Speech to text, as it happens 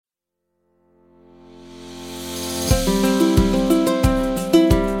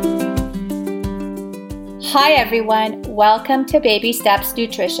Hi everyone, welcome to Baby Steps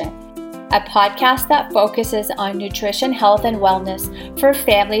Nutrition, a podcast that focuses on nutrition, health, and wellness for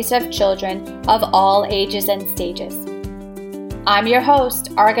families of children of all ages and stages. I'm your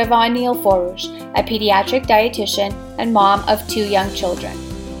host, Argavan Neil Forush, a pediatric dietitian and mom of 2 young children.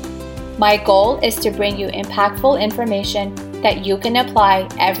 My goal is to bring you impactful information that you can apply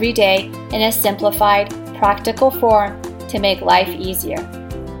every day in a simplified, practical form to make life easier.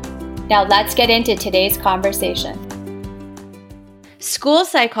 Now let's get into today's conversation. School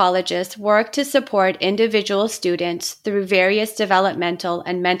psychologists work to support individual students through various developmental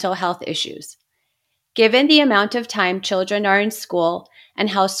and mental health issues. Given the amount of time children are in school and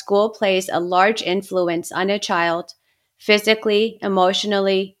how school plays a large influence on a child, physically,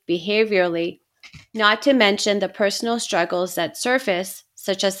 emotionally, behaviorally, not to mention the personal struggles that surface,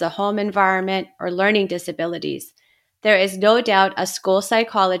 such as the home environment or learning disabilities, there is no doubt a school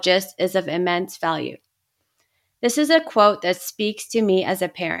psychologist is of immense value. This is a quote that speaks to me as a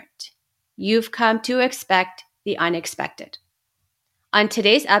parent. You've come to expect the unexpected. On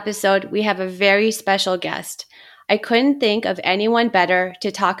today's episode, we have a very special guest. I couldn't think of anyone better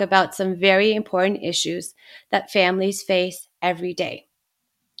to talk about some very important issues that families face every day.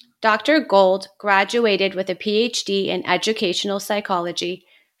 Dr. Gold graduated with a PhD in educational psychology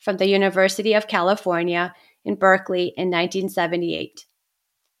from the University of California in Berkeley in 1978.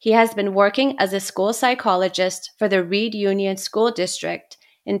 He has been working as a school psychologist for the Reed Union School District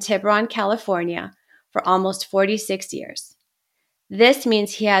in Tiburon, California for almost 46 years. This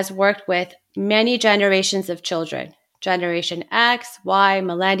means he has worked with many generations of children, Generation X, Y,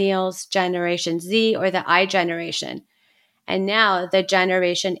 Millennials, Generation Z, or the I generation, and now the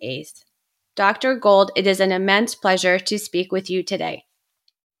Generation A's. Dr. Gold, it is an immense pleasure to speak with you today.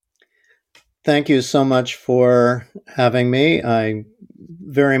 Thank you so much for having me. I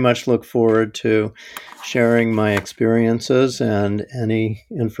very much look forward to sharing my experiences and any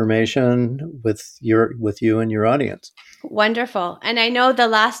information with you and your audience. Wonderful. And I know the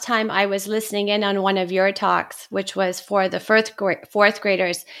last time I was listening in on one of your talks, which was for the fourth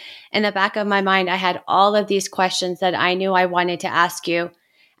graders, in the back of my mind, I had all of these questions that I knew I wanted to ask you.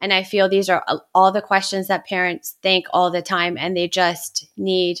 And I feel these are all the questions that parents think all the time, and they just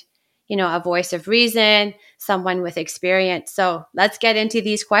need a voice of reason, someone with experience. So let's get into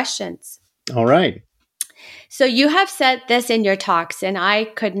these questions. All right. So you have said this in your talks, and I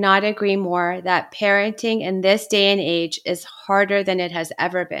could not agree more that parenting in this day and age is harder than it has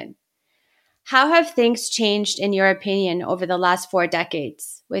ever been. How have things changed, in your opinion, over the last 4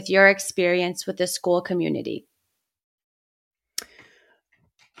 decades with your experience with the school community?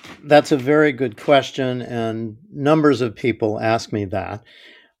 That's a very good question, and numbers of people ask me that.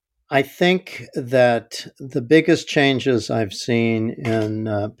 I think that the biggest changes I've seen in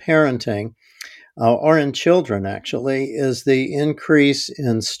parenting, or in children actually, is the increase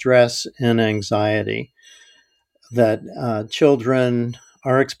in stress and anxiety that children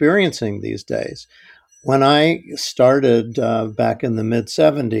are experiencing these days. When I started back in the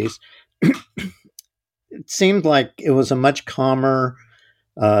mid-70s, it seemed like it was a much calmer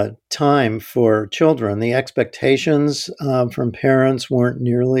time for children. The expectations from parents weren't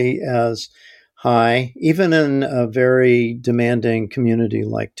nearly as high, even in a very demanding community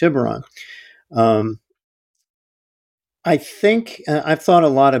like Tiburon. I think I've thought a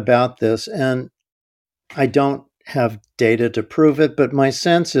lot about this, and I don't have data to prove it, but my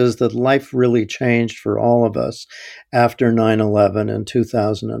sense is that life really changed for all of us after 9/11 in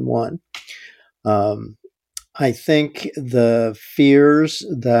 2001. I think the fears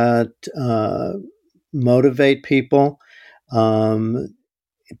that motivate people,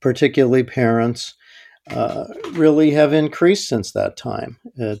 particularly parents, really have increased since that time.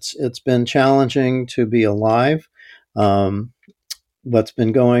 It's been challenging to be alive. What's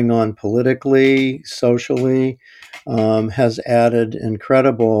been going on politically, socially, has added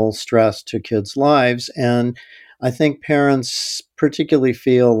incredible stress to kids' lives, and I think parents particularly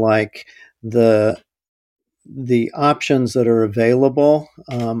feel like the options that are available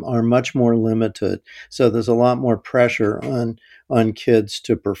are much more limited. So there's a lot more pressure on kids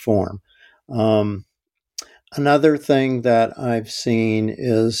to perform. Another thing that I've seen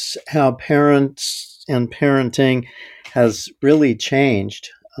is how parents and parenting has really changed.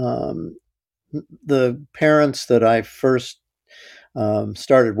 The parents that I first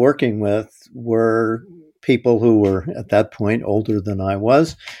started working with were people who were at that point older than I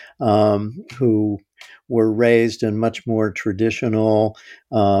was, who were raised in much more traditional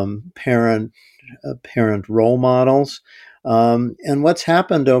parent role models. And what's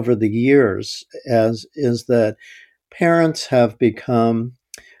happened over the years is that parents have become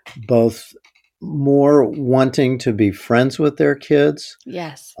both more wanting to be friends with their kids,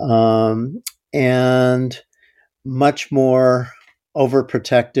 Yes. um, and much more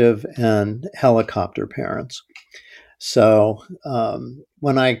overprotective and helicopter parents. So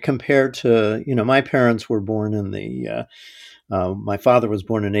when I compare to, my parents were born in my father was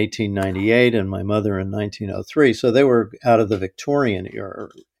born in 1898 and my mother in 1903. So they were out of the Victorian era.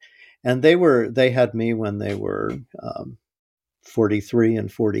 And they had me when they were 43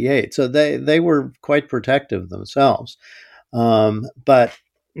 and 48. So they were quite protective themselves. But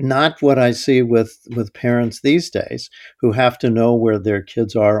not what I see with parents these days who have to know where their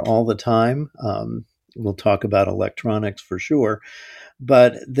kids are all the time. We'll talk about electronics for sure,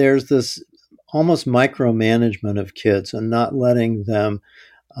 but there's this almost micromanagement of kids and not letting them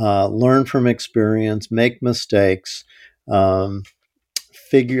learn from experience, make mistakes, um,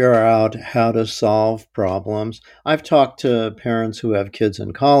 figure out how to solve problems. I've talked to parents who have kids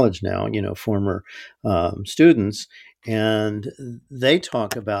in college now, former students, and they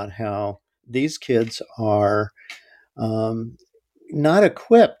talk about how these kids are um, not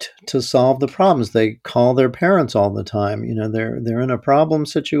equipped to solve the problems. They call their parents all the time. They're in a problem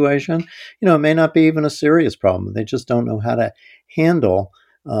situation. It may not be even a serious problem. They just don't know how to handle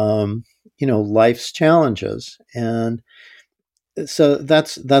um, life's challenges. And so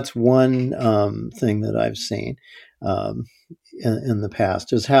that's one thing that I've seen um, in the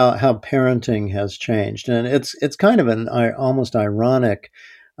past is how parenting has changed, and it's kind of an almost ironic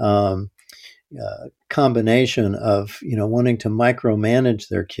um, combination of wanting to micromanage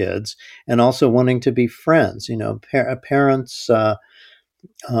their kids and also wanting to be friends. Parents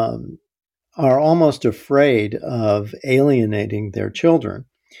um, are almost afraid of alienating their children.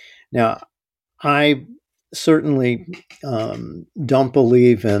 Now, I certainly don't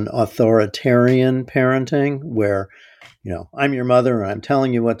believe in authoritarian parenting where, I'm your mother and I'm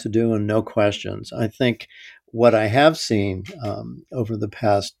telling you what to do and no questions. I think what I have seen over the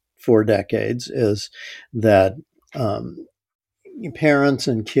past 4 decades is that um, parents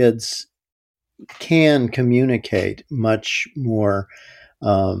and kids can communicate much more,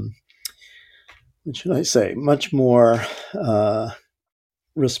 um, what should I say, much more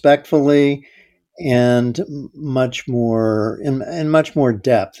respectfully and much more in much more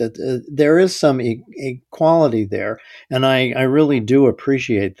depth. There is some equality there, and I really do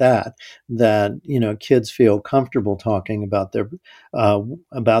appreciate that. That kids feel comfortable talking about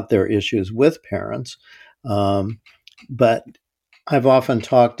their issues with parents, um, but I've often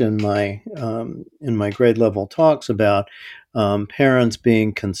talked in my grade level talks about parents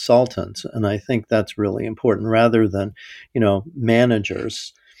being consultants, and I think that's really important rather than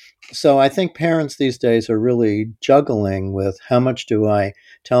managers. So I think parents these days are really juggling with how much do I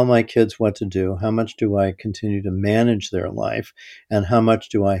tell my kids what to do, how much do I continue to manage their life, and how much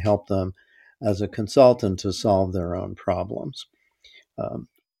do I help them as a consultant to solve their own problems. Um,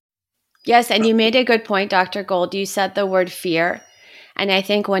 Yes, and you made a good point, Dr. Gold. You said the word fear. And I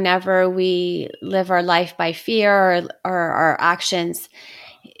think whenever we live our life by fear or our actions,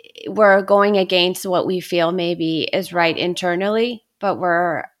 we're going against what we feel maybe is right internally, but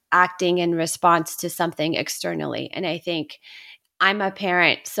we're acting in response to something externally. And I think I'm a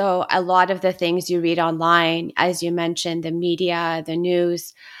parent, so a lot of the things you read online, as you mentioned, the media, the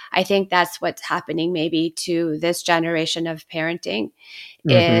news, I think that's what's happening maybe to this generation of parenting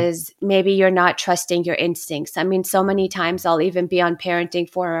mhm. is maybe you're not trusting your instincts. I mean, so many times I'll even be on parenting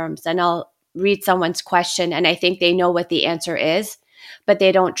forums and I'll read someone's question and I think they know what the answer is, but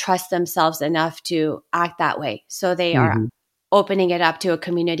they don't trust themselves enough to act that way. So they are Mhm. opening it up to a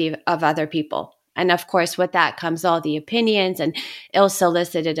community of other people. And of course, with that comes all the opinions and ill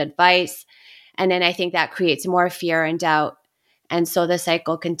solicited advice. And then I think that creates more fear and doubt. And so the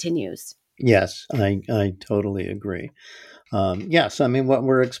cycle continues. Yes, I totally agree. Yes, I mean what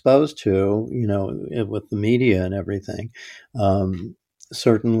we're exposed to, with the media and everything, um,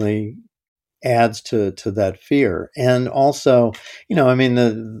 certainly adds to that fear. And also, I mean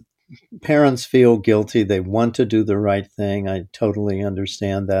the parents feel guilty. They want to do the right thing. I totally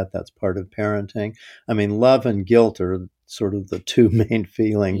understand that. That's part of parenting. I mean, love and guilt are sort of the two main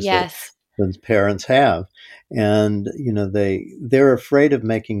feelings Yes. that parents have, and they're afraid of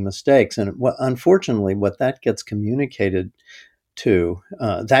making mistakes. And unfortunately, what that gets communicated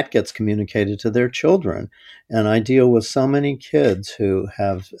that gets communicated to their children. And I deal with so many kids who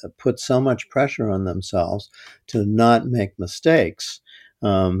have put so much pressure on themselves to not make mistakes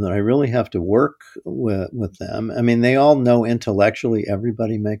that I really have to work with them. I mean, they all know intellectually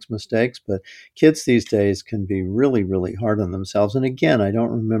everybody makes mistakes, but kids these days can be really, really hard on themselves. And again, I don't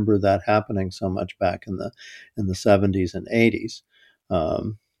remember that happening so much back in the 70s and 80s.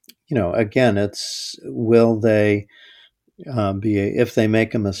 Um, again, it's will they if they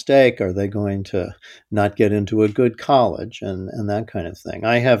make a mistake, are they going to not get into a good college and that kind of thing?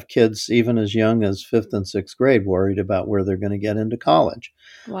 I have kids even as young as fifth and sixth grade worried about where they're going to get into college.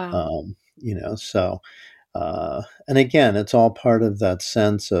 Wow. So and again, it's all part of that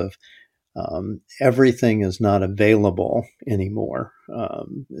sense of everything is not available anymore.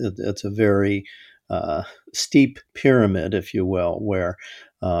 It's a very steep pyramid, if you will, where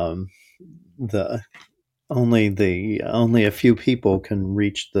um, the only a few people can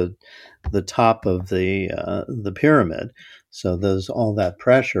reach the top of the pyramid. So there's all that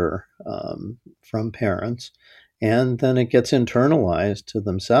pressure from parents, and then it gets internalized to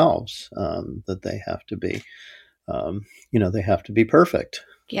themselves that they have to be, they have to be perfect.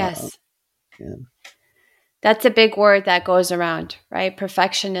 Yes. And, That's a big word that goes around, right?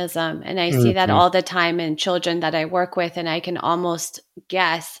 Perfectionism. And I see that Mhm. all the time in children that I work with. And I can almost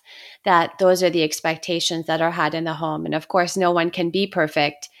guess that those are the expectations that are had in the home. And of course, no one can be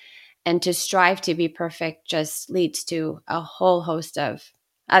perfect. And to strive to be perfect just leads to a whole host of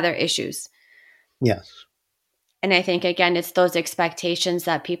other issues. Yes. And I think, again, it's those expectations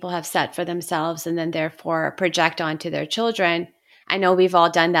that people have set for themselves and then therefore project onto their children. I know we've all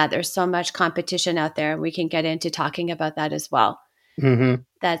done that. There's so much competition out there. We can get into talking about that as well. Hmm.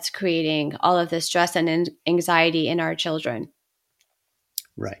 That's creating all of the stress and anxiety in our children.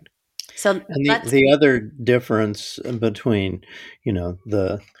 Right. So And let's, the other difference between,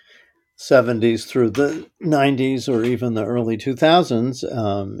 the 70s through the 90s or even the early 2000s,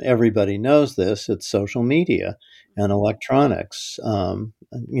 everybody knows this. It's social media and electronics.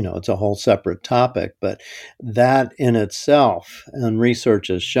 It's a whole separate topic, but that in itself, and research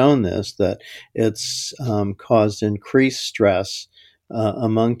has shown this, that it's caused increased stress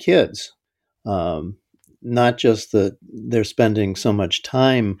among kids. Um, Not just that they're spending so much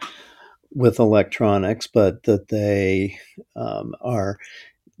time with electronics, but that they are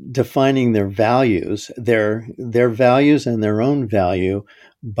defining their values and their own value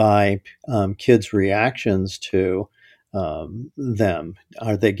by kids' reactions to them.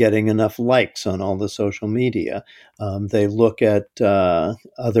 Are they getting enough likes on all the social media? They look at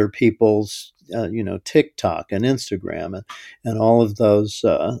other people's, TikTok and Instagram and all of those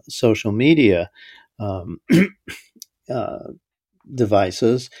social media um, uh,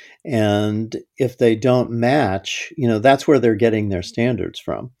 devices. And if they don't match, that's where they're getting their standards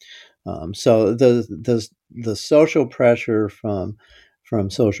from. So the social pressure from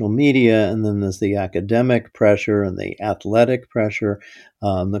social media, and then there's the academic pressure and the athletic pressure,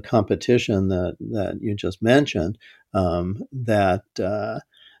 the competition that you just mentioned, that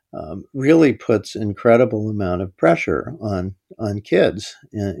really puts incredible amount of pressure on kids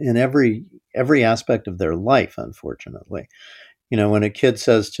in every aspect of their life. Unfortunately, when a kid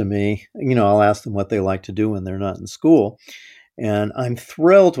says to me, I'll ask them what they like to do when they're not in school, and I'm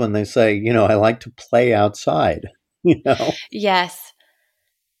thrilled when they say, I like to play outside, you know, yes,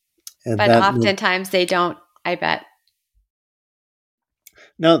 and but that, oftentimes they don't, I bet.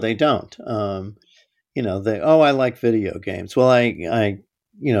 no, they don't. I like video games. Well, I,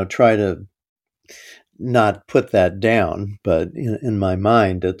 try to not put that down, but in my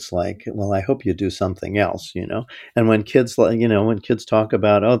mind, it's like, well, I hope you do something else, And when kids, when kids talk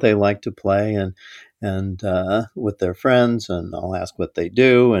about, oh, they like to play and with their friends, and I'll ask what they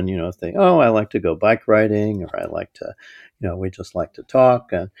do, and if they, oh, I like to go bike riding, or I like to, we just like to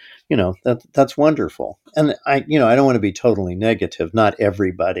talk, and that's wonderful. And I don't want to be totally negative. Not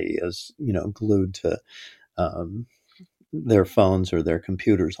everybody is, glued to their phones or their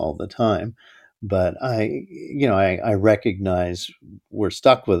computers all the time. But I recognize we're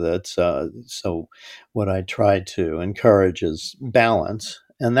stuck with it. So what I try to encourage is balance.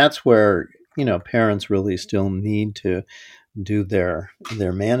 And that's where, parents really still need to do their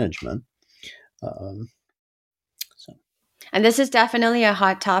management. Um, so. And this is definitely a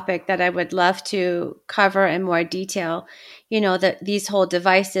hot topic that I would love to cover in more detail. These whole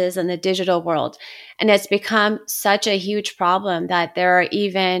devices and the digital world. And it's become such a huge problem that there are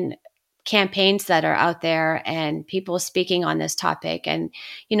even campaigns that are out there and people speaking on this topic. And,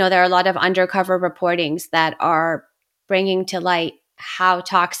 there are a lot of undercover reportings that are bringing to light how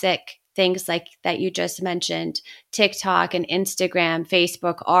toxic things like that you just mentioned, TikTok and Instagram,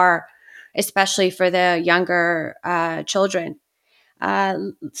 Facebook are, especially for the younger children.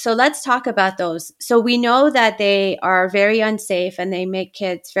 So let's talk about those. So we know that they are very unsafe and they make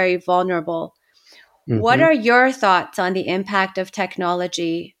kids very vulnerable. What Mhm. are your thoughts on the impact of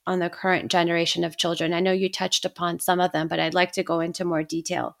technology on the current generation of children? I know you touched upon some of them, but I'd like to go into more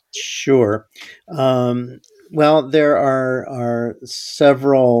detail. Sure. Um, Well, there are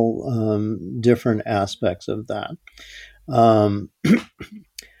several different aspects of that. Um,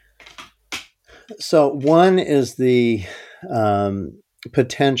 so one is the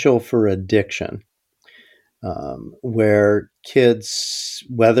potential for addiction, where kids,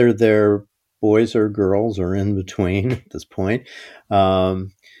 whether they're boys or girls or in between at this point,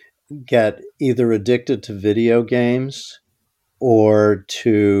 um, get either addicted to video games or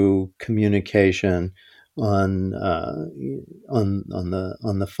to communication on on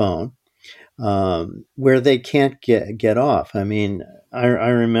the phone, where they can't get off. I mean, I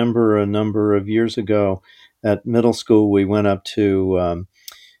remember a number of years ago at middle school, we went up to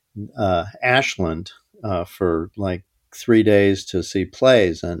Ashland for like 3 days to see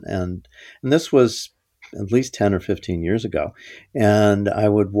plays, and this was at least 10 or 15 years ago. And I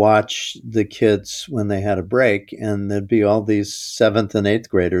would watch the kids when they had a break, and there'd be all these seventh and eighth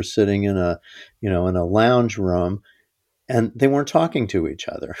graders sitting in a, in a lounge room, and they weren't talking to each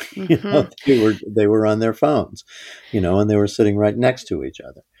other. Mm-hmm. They were on their phones, and they were sitting right next to each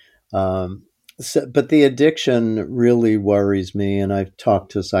other. Um, but the addiction really worries me, and I've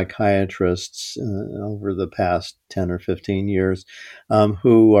talked to psychiatrists over the past 10 or 15 years,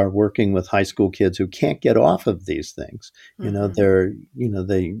 who are working with high school kids who can't get off of these things.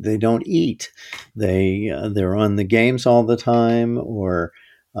 Mm-hmm. They don't eat. They're on the games all the time, or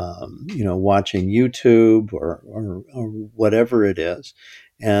watching YouTube, or whatever it is.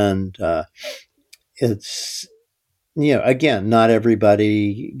 And it's, again, not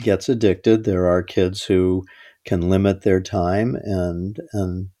everybody gets addicted. There are kids who can limit their time, and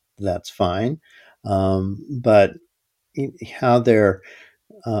that's fine. But how they're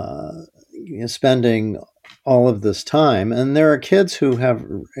uh, spending all of this time. And there are kids who have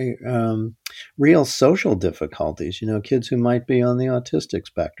real social difficulties, kids who might be on the autistic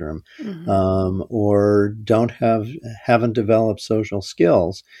spectrum, Mm-hmm. or haven't developed social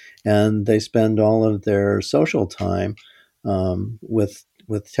skills, and they spend all of their social time with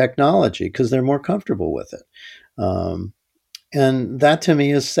technology because they're more comfortable with it. Um, and that to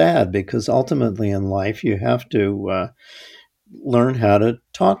me is sad, because ultimately in life you have to learn how to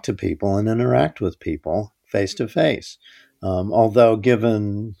talk to people and interact with people face to face. Although,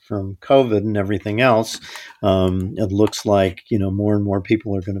 given from COVID and everything else, it looks like more and more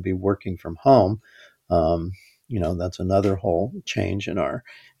people are going to be working from home. Um, that's another whole change in our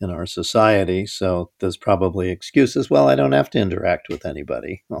society. So there's probably excuses. Well, I don't have to interact with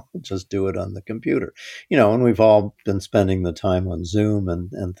anybody. I'll just do it on the computer. And we've all been spending the time on Zoom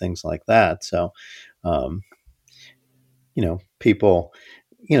and things like that. So um, people,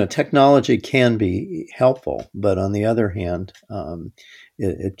 technology can be helpful, but on the other hand,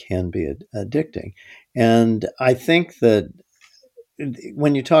 it can be addicting. And I think that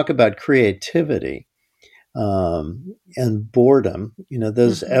when you talk about creativity and boredom,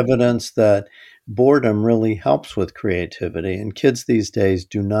 there's Mm-hmm. evidence that boredom really helps with creativity. And kids these days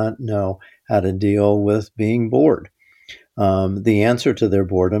do not know how to deal with being bored. The answer to their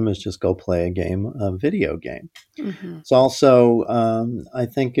boredom is just go play a video game. Mm-hmm. It's also, I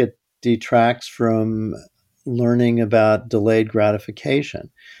think it detracts from learning about delayed gratification.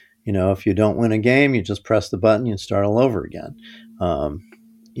 If you don't win a game, you just press the button, you start all over again. Um,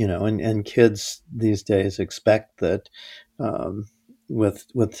 and kids these days expect that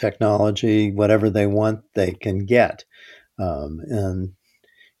with technology, whatever they want, they can get. And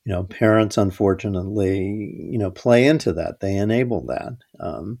parents, unfortunately, play into that. They enable that.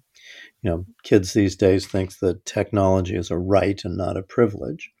 Kids these days think that technology is a right and not a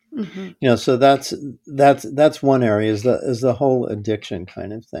privilege. Mm-hmm. So that's one area, is the whole addiction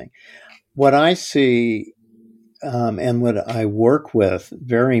kind of thing. What I see, and what I work with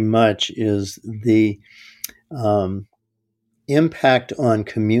very much, is the um, impact on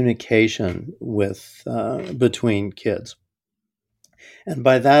communication with between kids. And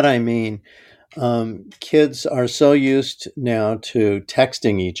by that I mean, kids are so used now to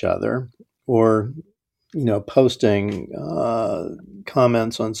texting each other, or posting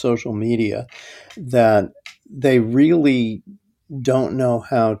comments on social media, that they really don't know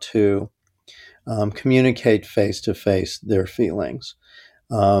how to communicate face to face their feelings.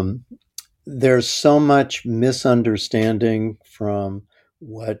 Um, there's so much misunderstanding from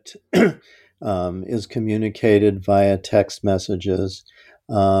what is communicated via text messages.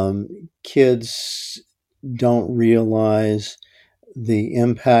 Kids don't realize the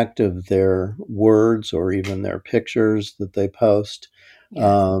impact of their words or even their pictures that they post.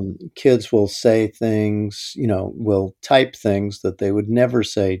 Yes. Kids will say things, will type things that they would never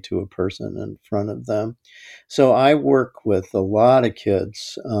say to a person in front of them. So I work with a lot of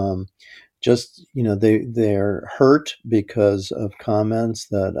kids just, they're hurt because of comments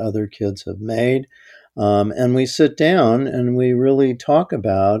that other kids have made. And we sit down and we really talk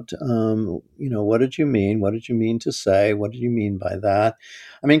about, what did you mean? What did you mean to say? What did you mean by that?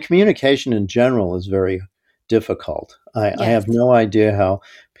 I mean, communication in general is very difficult. I Yes. have no idea how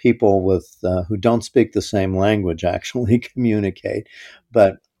people with who don't speak the same language actually communicate,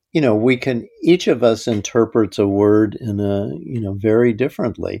 but we can, each of us interprets a word in a, very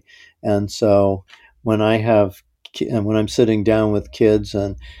differently. And so when I have, and when I'm sitting down with kids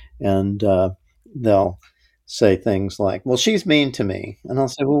and they'll say things like, well, she's mean to me. And I'll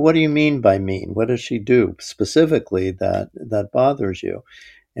say, well, what do you mean by mean? What does she do specifically that bothers you?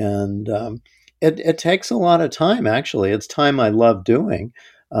 And it takes a lot of time, actually. It's time I love doing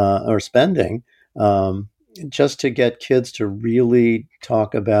or spending, um, just to get kids to really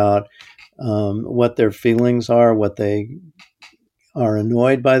talk about what their feelings are, what they are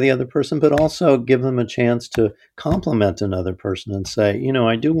annoyed by the other person, but also give them a chance to compliment another person and say,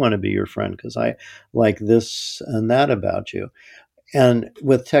 I do want to be your friend because I like this and that about you. And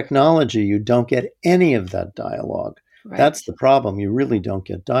with technology, you don't get any of that dialogue. Right. That's the problem. You really don't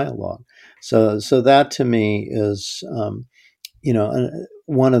get dialogue. So that to me is,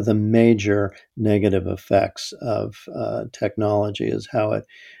 one of the major negative effects of technology is how it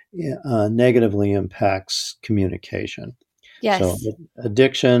negatively impacts communication. So Yes.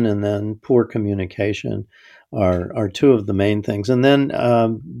 addiction and then poor communication are two of the main things, and then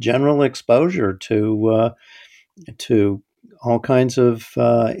general exposure to all kinds of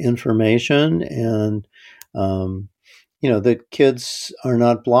information and um, that kids are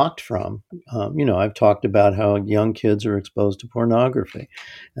not blocked from. I've talked about how young kids are exposed to pornography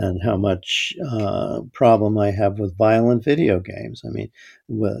and how much problem I have with violent video games. I mean,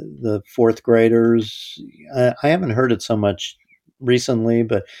 the fourth graders, I haven't heard it so much recently,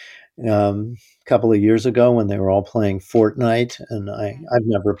 but a couple of years ago when they were all playing Fortnite, and I've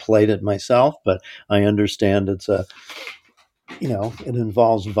never played it myself, but I understand it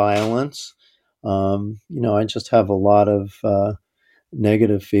involves violence. I just have a lot of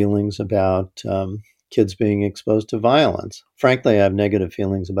negative feelings about kids being exposed to violence. Frankly, I have negative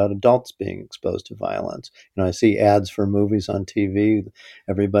feelings about adults being exposed to violence. I see ads for movies on TV,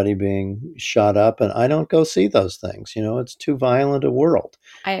 everybody being shot up, and I don't go see those things. It's too violent a world,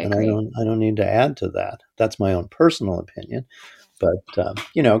 I and I agree. don't I don't need to add to that. That's my own personal opinion. But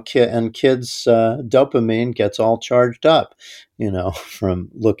kids' dopamine gets all charged up, from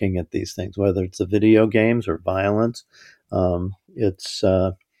looking at these things, whether it's the video games or violence. It's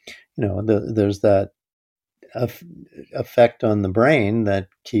there's that eff- effect on the brain that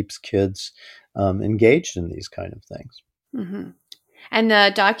keeps kids engaged in these kind of things. Hmm. And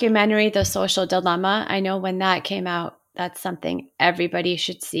the documentary, The Social Dilemma, I know when that came out, that's something everybody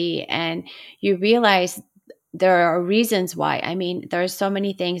should see. And you realize there are reasons why. I mean, there's so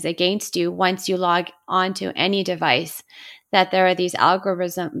many things against you once you log onto any device, that there are these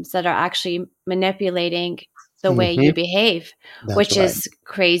algorithms that are actually manipulating the way Hmm. you behave, That's which right. is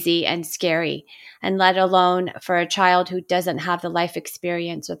crazy and scary. And let alone for a child who doesn't have the life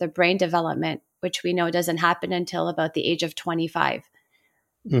experience or the brain development, which we know doesn't happen until about the age of 25.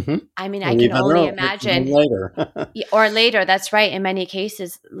 Hmm. I mean, I Or can even only early, even imagine, later. or later, that's right, in many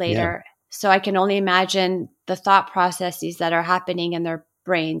cases Yeah. later. So I can only imagine the thought processes that are happening in their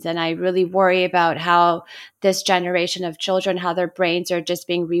brains. And I really worry about how this generation of children, how their brains are just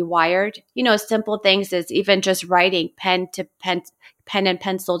being rewired. Simple things as even just writing pen and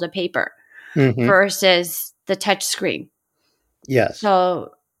pencil to paper Hmm. versus the touch screen. Yes.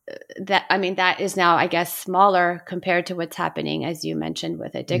 So that, I mean, that is now, I guess, smaller compared to what's happening, as you mentioned,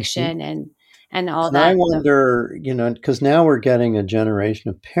 with Hmm. addiction and all And I that. So wonder, because now we're getting a generation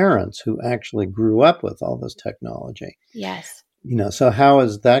of parents who actually grew up with all this technology. yes. So how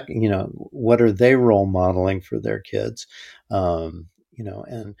is that, what are they role modeling for their kids? And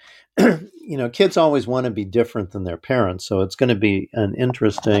kids always want to be different than their parents. So it's going to be an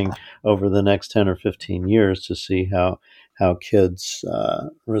interesting over the next 10 or 15 years to see how kids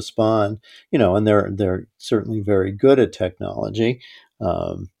respond, and they're certainly very good at technology.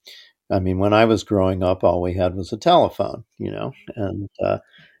 Um, I mean, when I was growing up, all we had was a telephone, and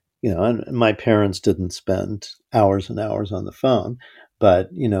my parents didn't spend hours and hours on the phone. But,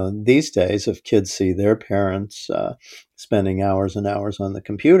 these days, if kids see their parents spending hours and hours on the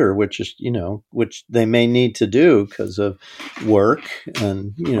computer, which they may need to do because of work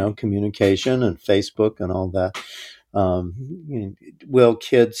and, communication and Facebook and all that, um, will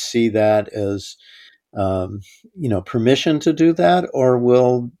kids see that as, um, permission to do that? Or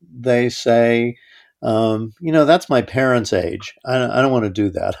will they say, That's my parents' age. I don't want to do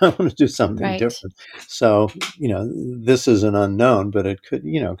that. I want to do something Right. different. So, this is an unknown, but it could,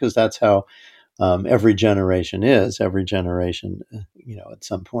 because that's how every generation is. Every generation, at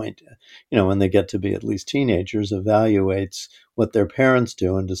some point, when they get to be at least teenagers, evaluates what their parents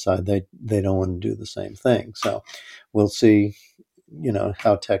do and decide they don't want to do the same thing. So we'll see,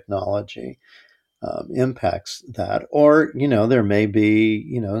 how technology impacts that. Or, there may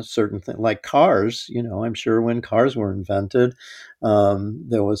be, certain things like cars. I'm sure when cars were invented,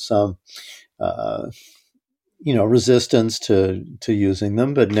 there was some uh, resistance to using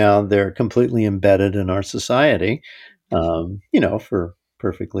them, but now they're completely embedded in our society, for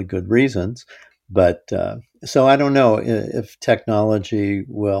perfectly good reasons. But so I don't know if technology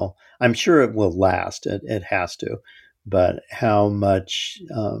will. I'm sure it will last. It has to, but how much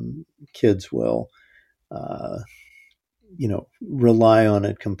kids will, uh, rely on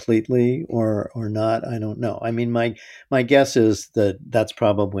it completely or not, I don't know. I mean, my guess is that that's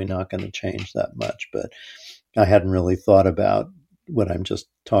probably not going to change that much, but I hadn't really thought about what I'm just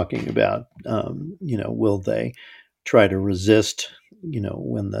talking about. Will they try to resist?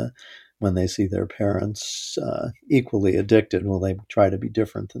 When they see their parents equally addicted, will they try to be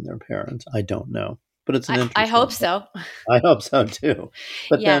different than their parents? I don't know, but it's an I hope interesting. so. I hope so too.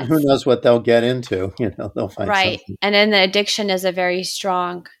 But then who Yes. knows what they'll get into? They'll find Right. something. And then the addiction is a very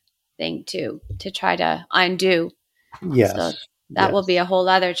strong thing to try to undo. So Yes, that will be yes, a whole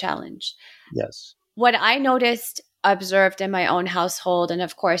other challenge. yes. What I noticed, observed in my own household, and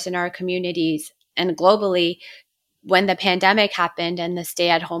of course in our communities and globally, when the pandemic happened and the stay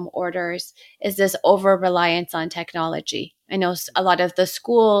at home orders, is this over reliance on technology. I know a lot of the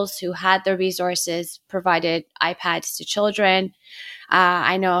schools who had the resources provided iPads to children.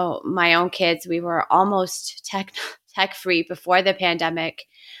 I know my own kids, we were almost tech free before the pandemic.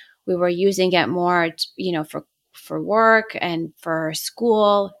 We were using it more, for work and for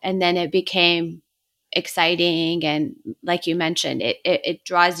school. And then it became exciting. And like you mentioned, it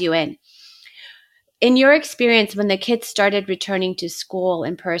draws you in. In your experience, when the kids started returning to school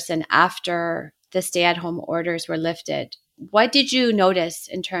in person after the stay at home orders were lifted, what did you notice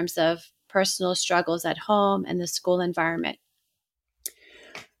in terms of personal struggles at home and the school environment?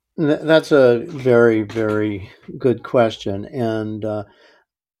 That's a very, very good question. And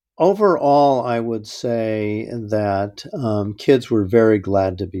overall, I would say that kids were very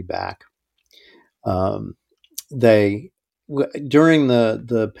glad to be back. Um, they during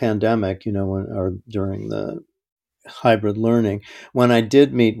the pandemic, or during the hybrid learning, when I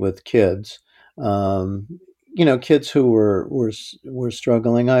did meet with kids, um, kids who were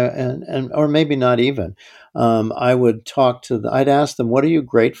struggling, and or maybe not even, I would talk to I'd ask them, "What are you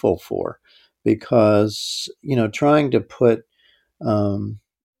grateful for?" Because trying to put um,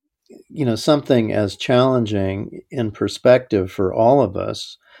 something as challenging in perspective for all of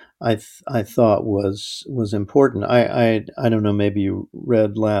us, I thought was important. I don't know. Maybe you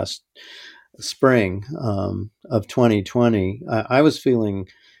read last spring of 2020. I was feeling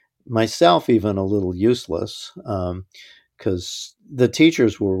myself even a little useless because the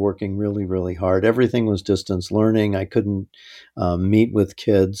teachers were working really, really hard. Everything was distance learning. I couldn't meet with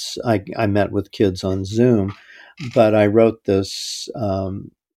kids. I met with kids on Zoom, but I wrote this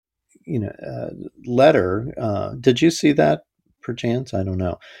letter. Did you see that perchance? I don't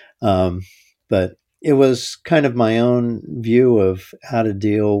know. Um, but it was kind of my own view of how to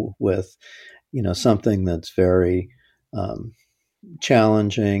deal with, something that's very um,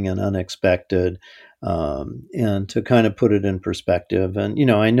 challenging and unexpected, and to kind of put it in perspective. And,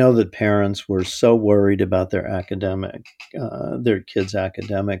 I know that parents were so worried about their kids'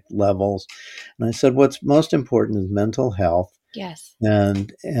 academic levels. And I said, what's most important is mental health Yes.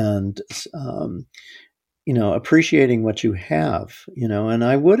 and appreciating what you have, and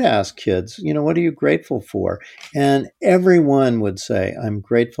I would ask kids, what are you grateful for? And everyone would say, I'm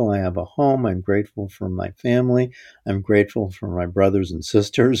grateful I have a home. I'm grateful for my family. I'm grateful for my brothers and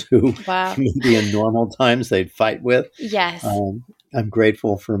sisters who Wow. maybe in normal times they'd fight with. Yes. Um, I'm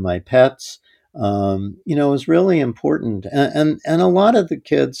grateful for my pets. It was really important. And a lot of the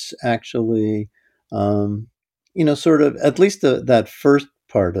kids actually, sort of, at least that first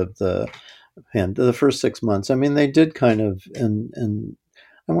part of the first 6 months. I mean, they did kind of, and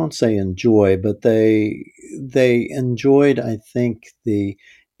I won't say enjoy, but they enjoyed, I think, the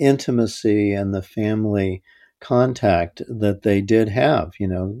intimacy and the family contact that they did have.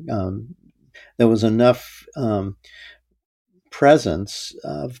 There was enough presence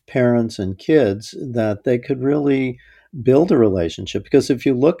of parents and kids that they could really build a relationship. Because if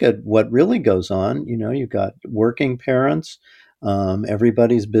you look at what really goes on, you've got working parents,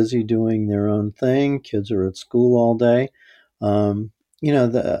 Everybody's busy doing their own thing. Kids are at school all day. Um, you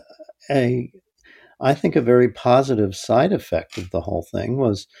know, a I think a very positive side effect of the whole thing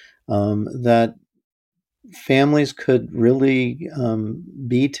was that families could really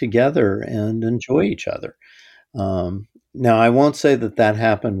be together and enjoy each other. Now, I won't say that that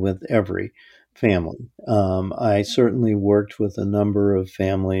happened with every family. I certainly worked with a number of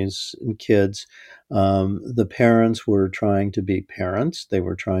families and kids. The parents were trying to be parents, they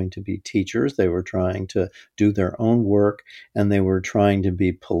were trying to be teachers, they were trying to do their own work, and they were trying to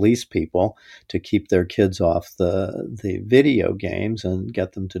be police people to keep their kids off the video games and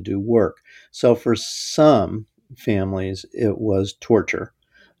get them to do work. So for some families, it was torture,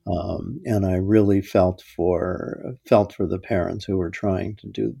 and I really felt for the parents who were trying to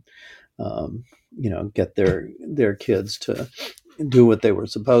do, get their kids to do what they were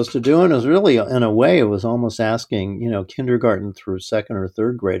supposed to do. And it was really, in a way, it was almost asking, kindergarten through second or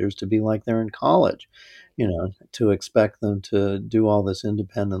third graders to be like they're in college, to expect them to do all this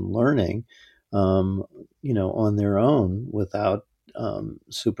independent learning, um, on their own without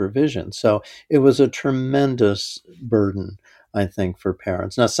supervision. So it was a tremendous burden, I think, for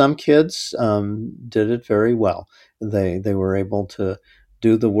parents. Now, some kids did it very well. They were able to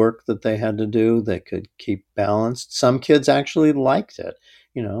do the work that they had to do. They could keep balanced. Some kids actually liked it,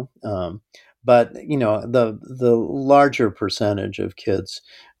 you know. But the larger percentage of kids,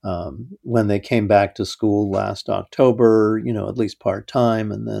 when they came back to school last October, at least part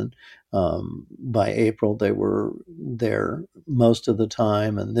time, and then by April they were there most of the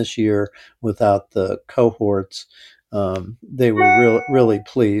time. And this year, without the cohorts, they were really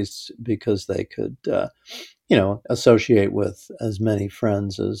pleased because they could, associate with as many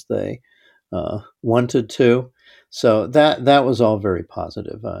friends as they wanted to. So that was all very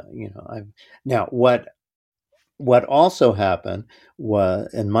positive. I now what also happened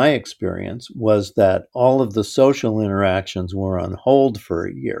was, in my experience, was that all of the social interactions were on hold for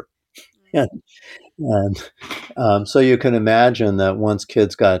a year. And so you can imagine that once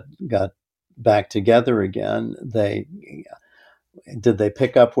kids got back together again, they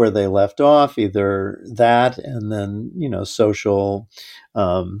pick up where they left off, either that and then social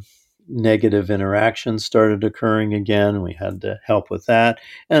um, negative interactions started occurring again. We had to help with that.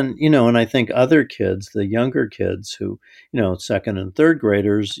 And I think other kids, the younger kids who, second and third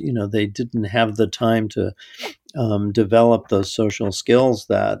graders, they didn't have the time to develop those social skills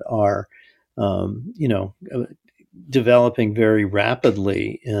that are developing very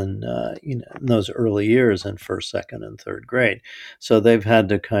rapidly in those early years in first, second, and third grade. So they've had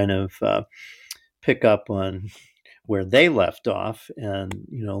to kind of pick up on where they left off, and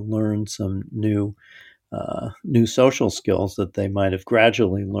learn some new social skills that they might have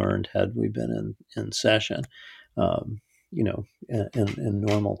gradually learned had we been in session, um, in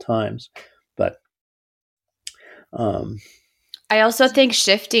normal times. But um, I also think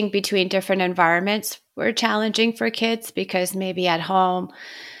shifting between different environments were challenging for kids because maybe at home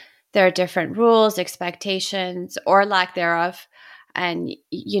there are different rules, expectations, or lack thereof. And,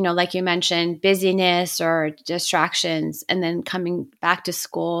 like you mentioned, busyness or distractions. And then coming back to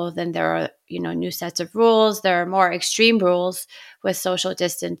school, then there are, new sets of rules. There are more extreme rules with social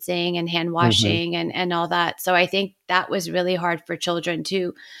distancing and hand mhm. washing and all that. So I think that was really hard for children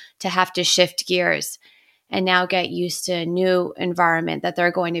too, to have to shift gears and now get used to a new environment that they're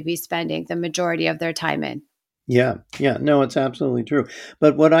going to be spending the majority of their time in. Yeah, yeah, no, it's absolutely true.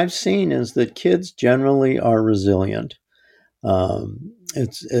 But what I've seen is that kids generally are resilient.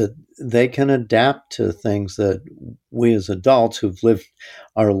 They can adapt to things that we as adults who've lived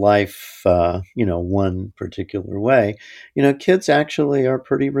our life, one particular way, kids actually are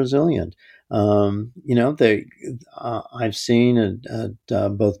pretty resilient. They I've seen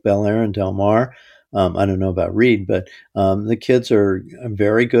at both Bel Air and Del Mar. I don't know about Reed, but the kids are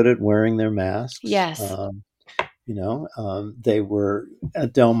very good at wearing their masks. Yes. They were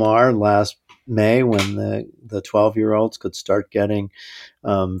at Del Mar last May when the 12-year-olds could start getting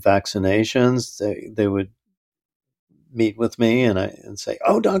vaccinations. They would meet with me and say,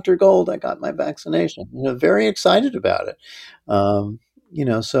 "Oh, Dr. Gold, I got my vaccination." Very excited about it.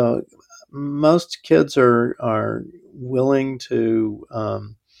 So most kids are willing to,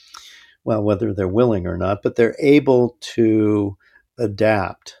 well, whether they're willing or not, but they're able to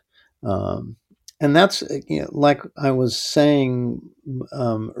adapt. Um, and that's, like I was saying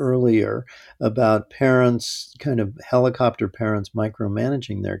earlier about parents, kind of helicopter parents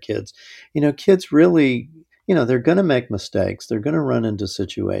micromanaging their kids. Kids really, they're going to make mistakes, they're going to run into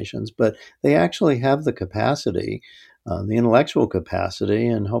situations, but they actually have the capacity the intellectual capacity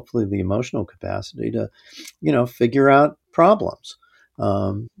and hopefully the emotional capacity to, figure out problems.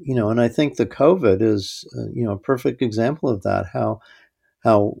 And I think the COVID is, a perfect example of that.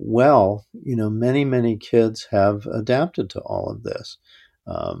 How well, many, many kids have adapted to all of this.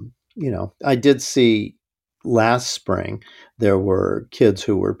 I did see last spring there were kids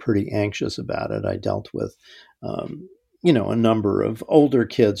who were pretty anxious about it. I dealt with, a number of older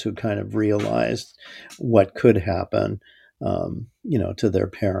kids who kind of realized what could happen, to their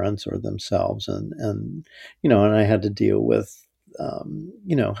parents or themselves. And I had to deal with, how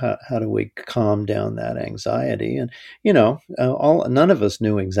do we calm down that anxiety? And, none of us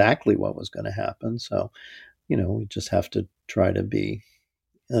knew exactly what was going to happen. So, we just have to try to be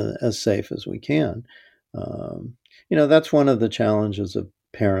as safe as we can. That's one of the challenges of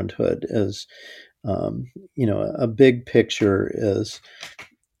parenthood is, a big picture is,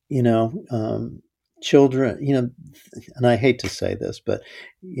 you know, um, children, and I hate to say this, but,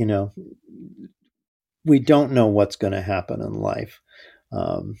 you know, we don't know what's going to happen in life.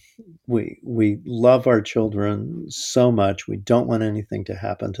 Um, we love our children so much. We don't want anything to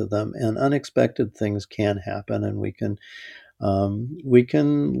happen to them, and unexpected things can happen, and we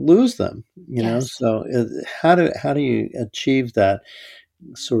can lose them. Yes. So how do you achieve that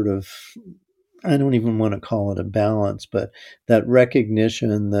sort of? I don't even want to call it a balance, but that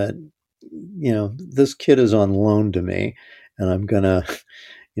recognition that this kid is on loan to me, and I'm gonna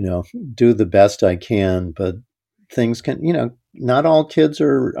you know, do the best I can, but things can, not all kids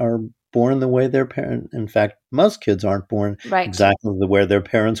are born the way their parent. In fact, most kids aren't born Right. exactly the way their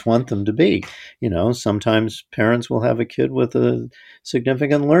parents want them to be. Sometimes parents will have a kid with a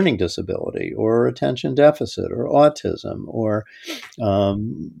significant learning disability or attention deficit or autism or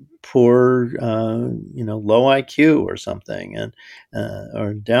poor, low IQ or something, and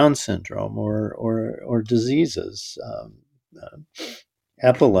or Down syndrome or diseases.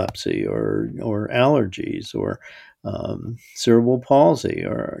 Epilepsy or allergies or cerebral palsy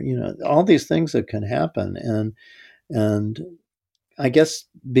or all these things that can happen, and I guess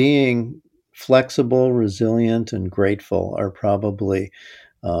being flexible, resilient, and grateful are probably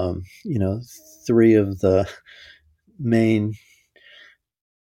um, you know three of the main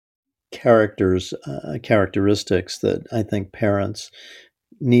characteristics that I think parents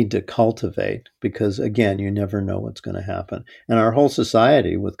need to cultivate, because again, you never know what's going to happen, and our whole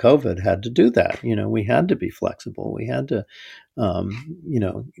society with COVID had to do that. We had to be flexible, we had to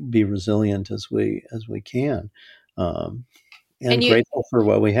be resilient as we can, um, and And you, grateful for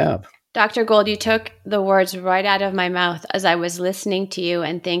what we have. Dr. Gold, you took the words right out of my mouth as I was listening to you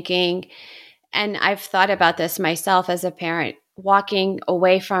and thinking, and I've thought about this myself as a parent, walking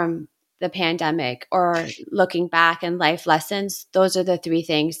away from the pandemic or looking back and life lessons. Those are the three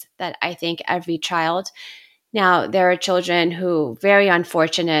things that I think every child. Now, there are children who, very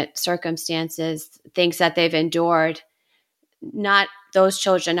unfortunate circumstances, things that they've endured, not those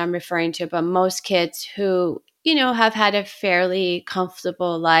children I'm referring to, but most kids who, have had a fairly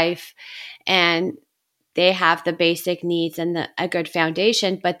comfortable life and they have the basic needs and a good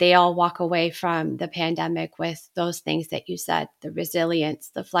foundation, but they all walk away from the pandemic with those things that you said, the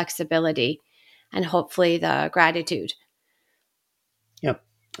resilience, the flexibility, and hopefully the gratitude. Yep.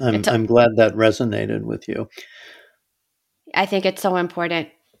 I'm It's, I'm glad that resonated with you. I think it's so important.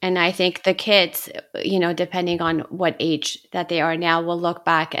 And I think the kids, depending on what age that they are now, will look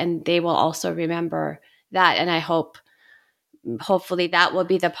back and they will also remember that. And I hopefully that will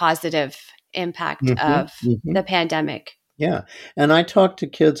be the positive impact Hmm. of Hmm. the pandemic. Yeah, and I talk to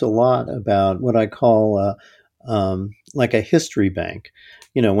kids a lot about what I call like a history bank.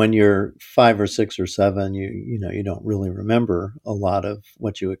 When you're 5 or 6 or 7, you don't really remember a lot of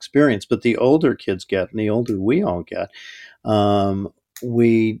what you experience, but the older kids get, and the older we all get, um,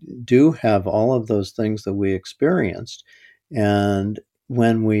 we do have all of those things that we experienced, and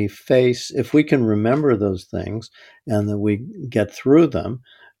if we can remember those things and that we get through them.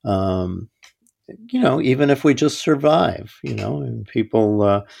 Even if we just survive, and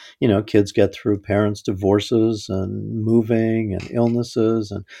people, kids get through parents' divorces and moving and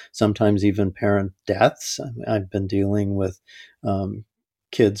illnesses and sometimes even parent deaths. I've been dealing with um,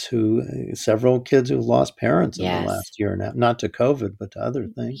 several kids who lost parents in the Yes. last year now, not to COVID, but to other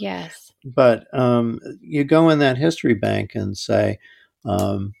things. Yes. But you go in that history bank and say,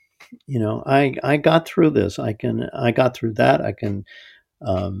 I got through this. I got through that. I can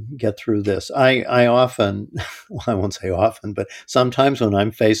get through this. I often, well, I won't say often, but sometimes when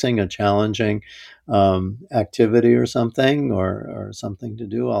I'm facing a challenging activity or something to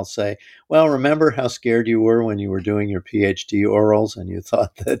do, I'll say, well, remember how scared you were when you were doing your PhD orals and you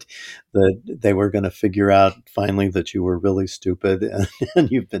thought that they were going to figure out finally that you were really stupid,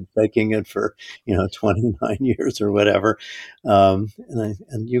 and you've been faking it for 29 years or whatever,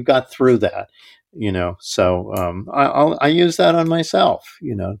 and you got through that. So I use that on myself,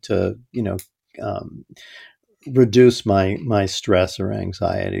 to um, reduce my stress or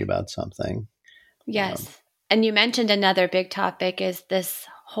anxiety about something. um, Yes. And you mentioned another big topic is this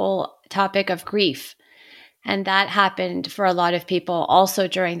whole topic of grief. And that happened for a lot of people also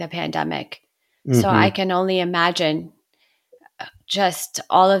during the pandemic. So I mhm. can only imagine just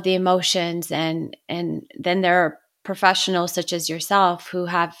all of the emotions, and then there are professionals such as yourself who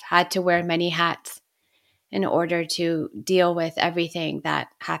have had to wear many hats in order to deal with everything that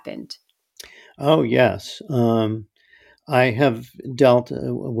happened. Oh yes. I have dealt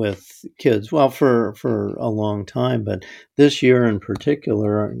with kids, well, for a long time, but this year in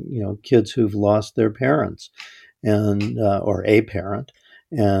particular, kids who've lost their parents, and or a parent,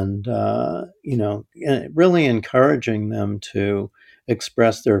 and really encouraging them to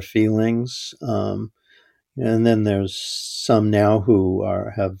express their feelings. And then there's some now who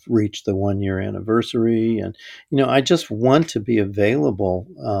have reached the 1 year anniversary, and I just want to be available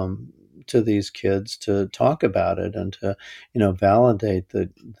to these kids to talk about it, and to validate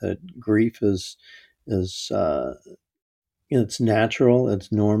that grief is it's natural,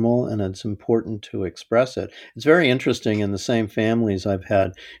 it's normal, and it's important to express it. It's very interesting in the same families I've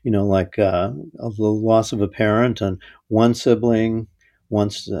had, like the loss of a parent, and one sibling.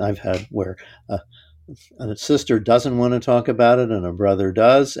 Once I've had where uh, a sister doesn't want to talk about it and a brother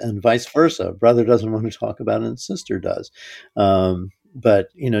does, and vice versa. A brother doesn't want to talk about it and sister does. But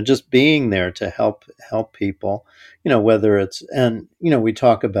just being there to help people, whether it's, and we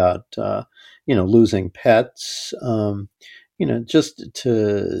talk about losing pets. Just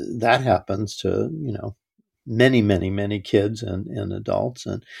to that happens to many, many, many kids and adults,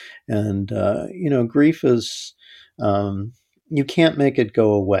 and grief is, you can't make it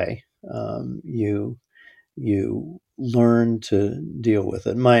go away. You learn to deal with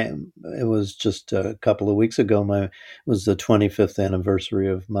it. It was just a couple of weeks ago. It was the 25th anniversary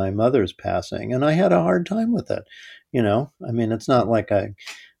of my mother's passing, and I had a hard time with it. I mean, it's not like I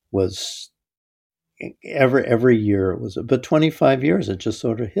was every year it was, but 25 years, it just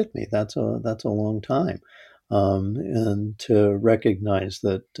sort of hit me. That's a long time, and to recognize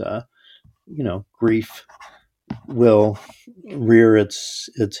that grief will rear its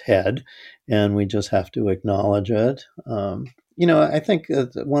head, and we just have to acknowledge it. I think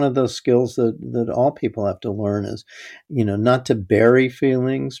that one of those skills that all people have to learn is, not to bury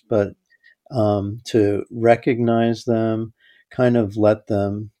feelings, but to recognize them, kind of let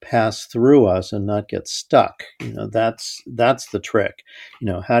them pass through us and not get stuck. That's the trick.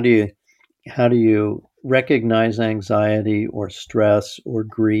 How do you recognize anxiety or stress or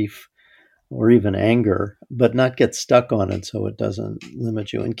grief or even anger, but not get stuck on it so it doesn't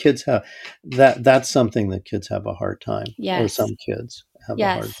limit you? And kids have that's something that kids have a hard time, or Yes. some kids have a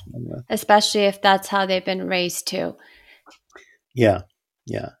hard Yes. time with. Especially if that's how they've been raised too. Yeah.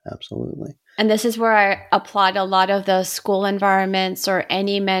 Yeah, absolutely. And this is where I applaud a lot of the school environments or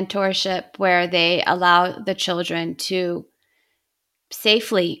any mentorship where they allow the children to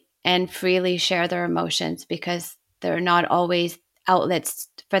safely and freely share their emotions, because they're not always outlets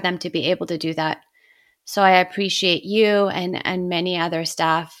for them to be able to do that. So I appreciate you and many other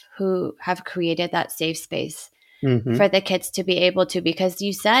staff who have created that safe space Hmm. for the kids to be able to, because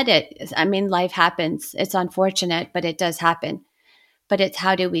you said it. I mean, life happens. It's unfortunate, but it does happen. But it's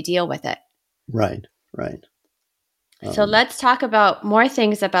how do we deal with it? Right, right. So Um, let's talk about more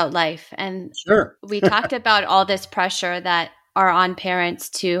things about life. And sure. we talked about all this pressure that are on parents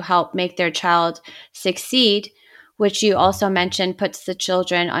to help make their child succeed, which you also mentioned puts the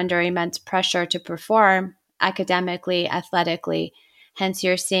children under immense pressure to perform academically, athletically. Hence,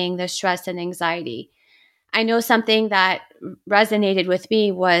 you're seeing the stress and anxiety. I know something that resonated with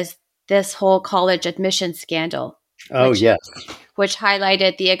me was this whole college admission scandal, Oh, which yes.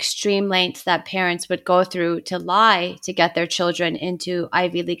 highlighted the extreme lengths that parents would go through to lie to get their children into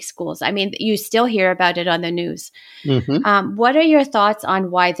Ivy League schools. I mean, you still hear about it on the news. Hmm. What are your thoughts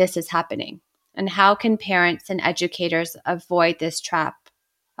on why this is happening? And how can parents and educators avoid this trap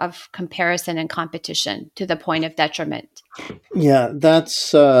of comparison and competition to the point of detriment? Yeah,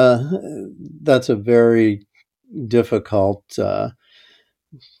 that's a very difficult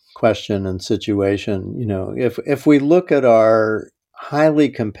question and situation. If we look at our highly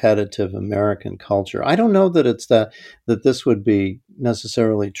competitive American culture. I don't know that it's that this would be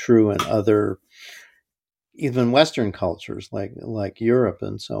necessarily true in other, even Western cultures like Europe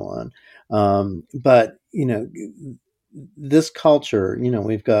and so on. But this culture,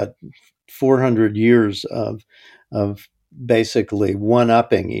 we've got 400 years of basically one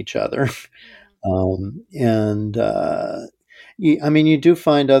upping each other. And I mean, you do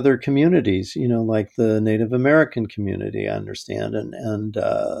find other communities, like the Native American community, I understand, and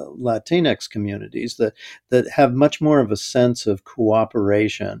Latinx communities that have much more of a sense of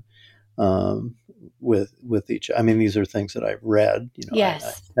cooperation um, with each. I mean, these are things that I've read. I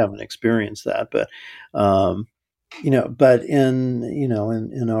Yes. haven't experienced that, but um, but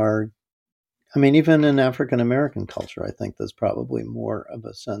in our, I mean, even in African American culture, I think there's probably more of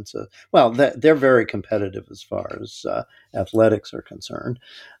a sense of, well, they're very competitive as far as athletics are concerned.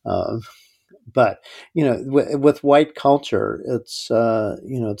 Um, but with white culture, it's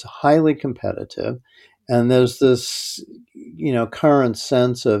highly competitive, and there's this current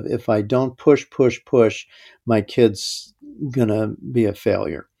sense of, if I don't push, my kid's gonna be a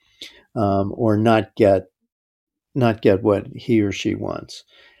failure, or not get what he or she wants.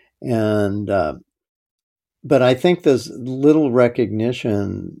 And but I think there's little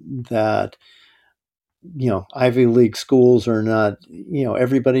recognition that Ivy League schools are not,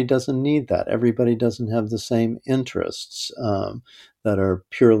 everybody doesn't need that. Everybody doesn't have the same interests that are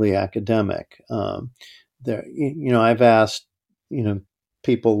purely academic. I've asked you know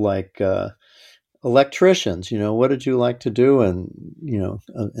people like electricians, what did you like to do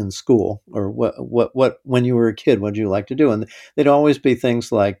in school, or what when you were a kid, what did you like to do? And they'd always be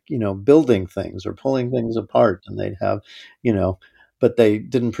things like, building things or pulling things apart, and they'd have, you know, but they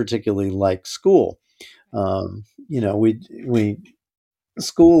didn't particularly like school. We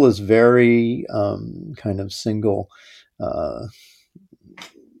school is very kind of uh,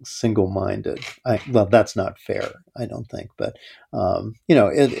 single-minded. Well, that's not fair, I don't think, but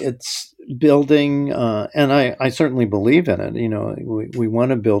it's building, and I certainly believe in it. We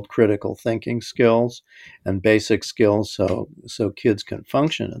want to build critical thinking skills and basic skills so kids can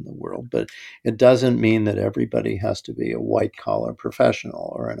function in the world. But it doesn't mean that everybody has to be a white collar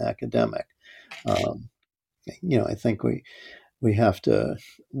professional or an academic. Um, I think we have to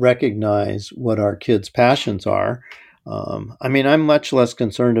recognize what our kids' passions are. I mean, I'm much less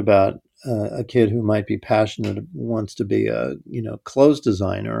concerned about a kid who might be passionate, wants to be a clothes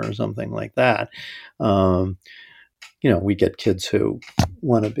designer or something like that. Um, we get kids who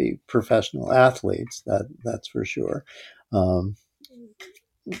want to be professional athletes. That's for sure. Um,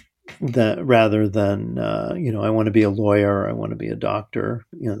 that rather than I want to be a lawyer, I want to be a doctor,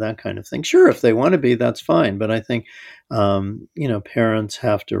 that kind of thing. Sure, if they want to be, that's fine. But I think parents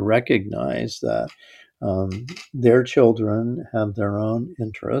have to recognize that their children have their own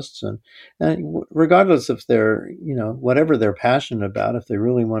interests, and regardless if they're whatever they're passionate about, if they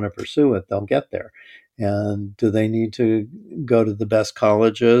really want to pursue it, they'll get there. And do they need to go to the best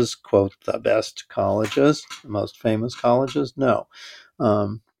colleges, quote, the best colleges, the most famous colleges? No.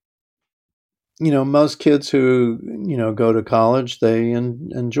 um, most kids who go to college, they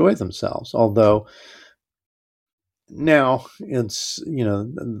enjoy themselves. Although now it's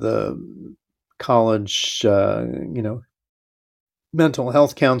the college, mental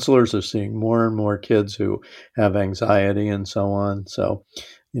health counselors are seeing more and more kids who have anxiety and so on. So,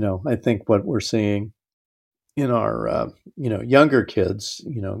 I think what we're seeing in our younger kids,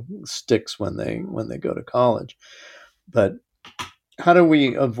 sticks when they go to college. But how do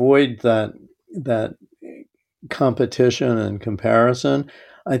we avoid that competition and comparison?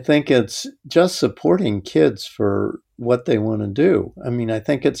 I think it's just supporting kids for what they want to do. I mean, I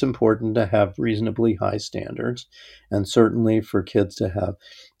think it's important to have reasonably high standards, and certainly for kids to have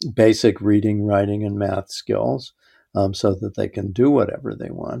basic reading, writing, and math skills, so that they can do whatever they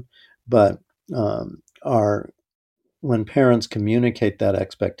want. But our when parents communicate that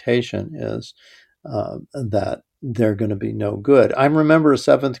expectation is that they're going to be no good. I remember a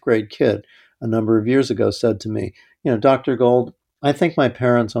seventh grade kid a number of years ago said to me, Dr. Gold, I think my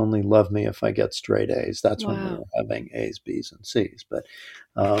parents only love me if I get straight A's. That's when we Wow. were having A's, B's, and C's. But,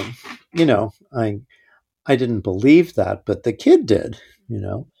 um, you know, I, I didn't believe that, but the kid did, you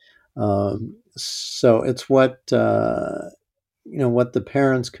know. So it's what the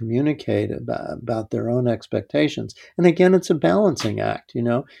parents communicate about their own expectations. And again, it's a balancing act. You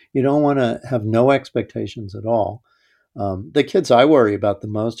don't want to have no expectations at all. The kids I worry about the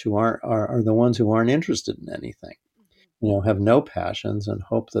most who aren't are the ones who aren't interested in anything, have no passions, and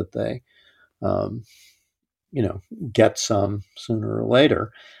hope that they um, you know get some sooner or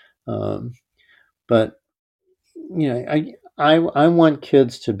later. um, but I want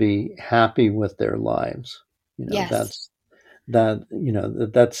kids to be happy with their lives. You know, Yes.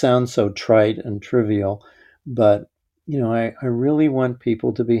 that sounds so trite and trivial, but I really want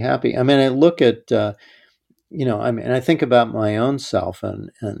people to be happy. I mean, I look at I mean, I think about my own self and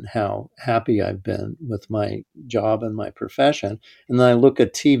how happy I've been with my job and my profession. And then I look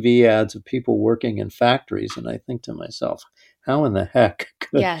at TV ads of people working in factories and I think to myself, how in the heck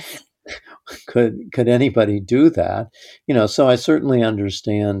Yes. could anybody do that? So I certainly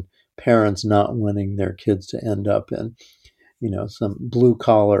understand parents not wanting their kids to end up in, some blue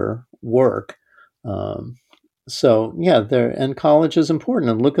collar work. Um, so yeah, there and college is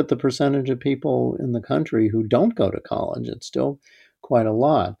important. And look at the percentage of people in the country who don't go to college. It's still quite a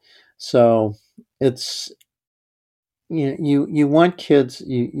lot. So it's you want kids,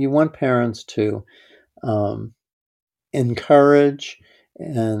 you want parents to um, encourage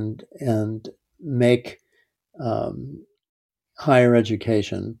and make um, higher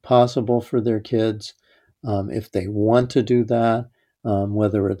education possible for their kids if they want to do that,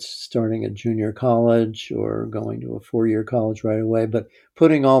 whether it's starting at junior college or going to a 4 year college right away, but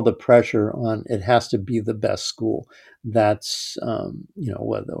putting all the pressure on it has to be the best school. That's,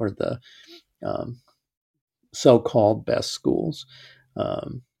 whether, or the um, so called best schools.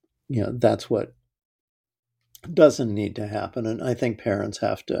 Um, that's what doesn't need to happen. And I think parents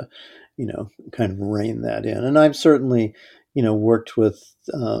have to, kind of rein that in. And I've certainly, worked with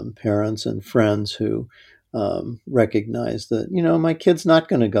parents and friends who recognize that, my kid's not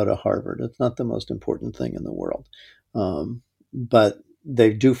going to go to Harvard. It's not the most important thing in the world. But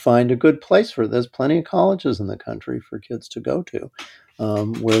they do find a good place for there's plenty of colleges in the country for kids to go to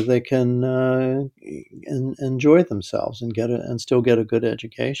where they can enjoy themselves and and still get a good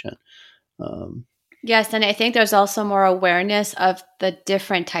education. Um, Yes, and I think there's also more awareness of the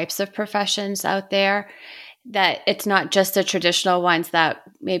different types of professions out there, that it's not just the traditional ones that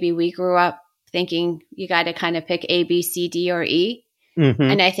maybe we grew up thinking you got to kind of pick A, B, C, D, or E. And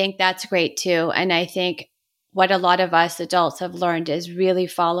mhm. I think that's great too. And I think what a lot of us adults have learned is really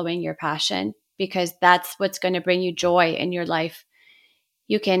following your passion, because that's what's going to bring you joy in your life.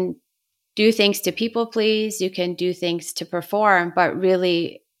 You can do things to people please, you can do things to perform, but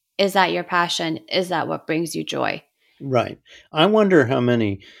really, is that your passion? Is that what brings you joy? Right. I wonder how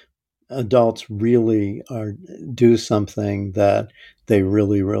many adults really do something that they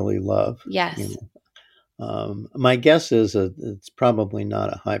really, really love. You Yes. know, my guess is that it's probably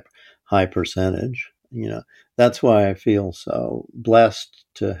not a high percentage. That's why I feel so blessed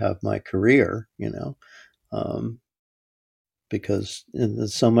to have my career. Um, because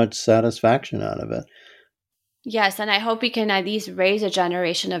there's so much satisfaction out of it. Yes, and I hope we can at least raise a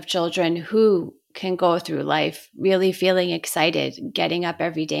generation of children who can go through life really feeling excited, getting up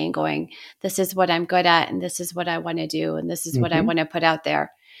every day and going, this is what I'm good at, and this is what I want to do, and this is what I Hmm. want to put out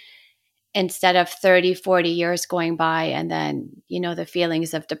there. Instead of 30, 40 years going by, and then, the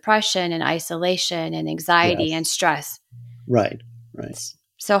feelings of depression and isolation and anxiety Yes. and stress. Right. Right.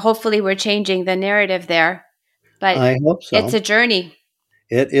 So hopefully we're changing the narrative there, but I hope it's so. a journey.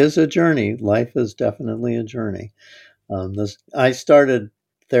 It is a journey. Life is definitely a journey. I started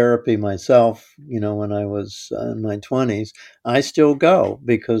therapy myself, when I was in my 20s. I still go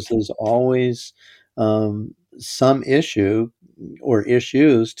because there's always some issue or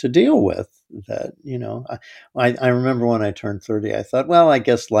issues to deal with that, I remember when I turned 30, I thought, well, I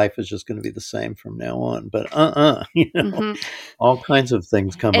guess life is just going to be the same from now on. But Hmm. all kinds of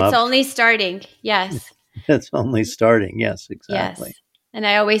things come It's up. only starting. Yes. It's only starting. Yes, exactly. Yes. And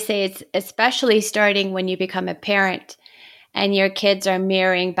I always say it's especially starting when you become a parent and your kids are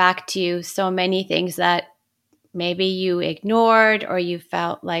mirroring back to you so many things that maybe you ignored or you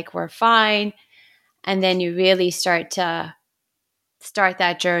felt like were fine. And then you really start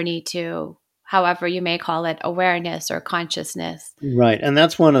that journey to, however you may call it, awareness or consciousness. Right. And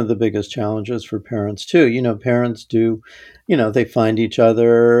that's one of the biggest challenges for parents, too. Parents do, they find each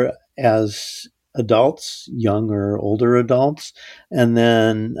other as adults, young or older adults, and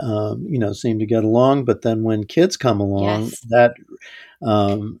then, seem to get along. But then when kids come along, Yes. that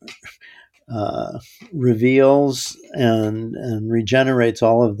um, uh, reveals and regenerates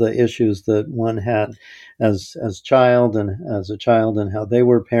all of the issues that one had as a child and how they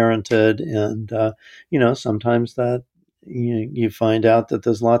were parented and sometimes that you find out that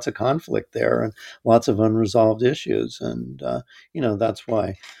there's lots of conflict there and lots of unresolved issues and that's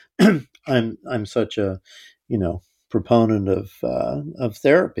why I'm such a you know proponent of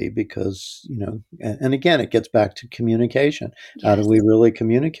therapy because and again it gets back to communication. How do Yes. we really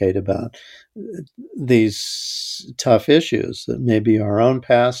communicate about these tough issues that maybe our own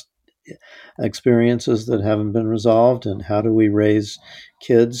past experiences that haven't been resolved, and how do we raise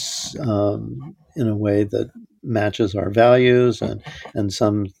kids in a way that matches our values, and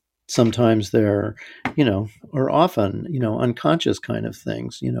sometimes they're, or often, unconscious kind of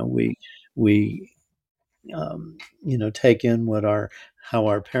things. We take in how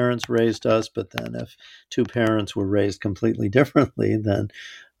our parents raised us, but then if two parents were raised completely differently, then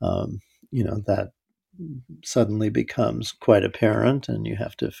that suddenly becomes quite apparent, and you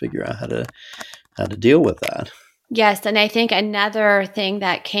have to figure out how to deal with that. Yes. And I think another thing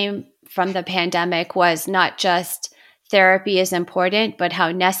that came from the pandemic was not just therapy is important, but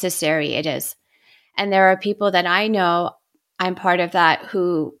how necessary it is. And there are people that I know, I'm part of that,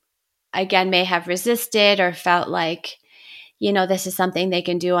 who, again, may have resisted or felt like, this is something they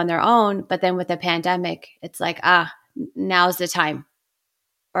can do on their own. But then with the pandemic, it's like, now's the time.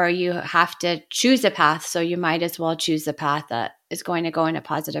 Or you have to choose a path. So you might as well choose a path that is going to go in a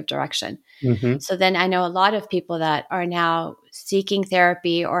positive direction. Mm-hmm. So then I know a lot of people that are now seeking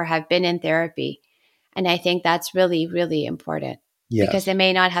therapy or have been in therapy. And I think that's really, really important because Yes. it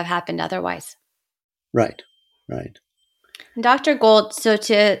may not have happened otherwise. Right. Right. And Dr. Gold,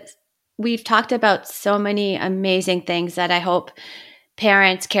 we've talked about so many amazing things that I hope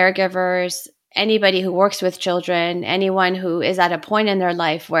parents, caregivers, anybody who works with children, anyone who is at a point in their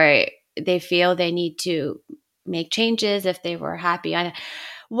life where they feel they need to make changes if they were happy on it.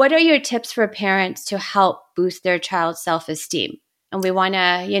 What are your tips for parents to help boost their child's self-esteem? And we want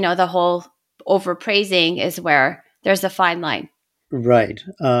to, the whole overpraising is where there's a fine line. Right.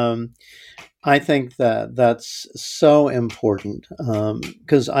 I think that that's so important,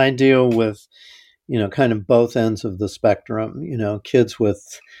 because I deal with, kind of both ends of the spectrum, kids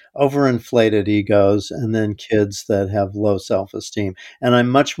with overinflated egos, and then kids that have low self esteem. And I'm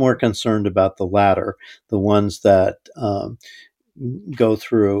much more concerned about the latter, the ones that go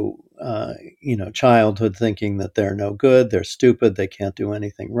through, childhood thinking that they're no good, they're stupid, they can't do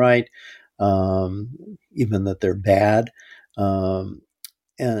anything right, even that they're bad. Um,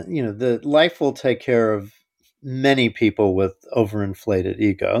 and the life will take care of many people with overinflated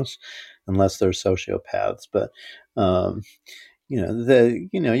egos, unless they're sociopaths. But um,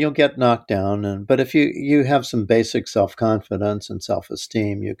 you'll get knocked down, but if you have some basic self-confidence and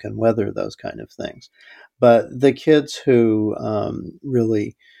self-esteem, you can weather those kind of things. But the kids who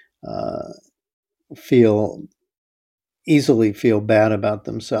really uh, feel easily feel bad about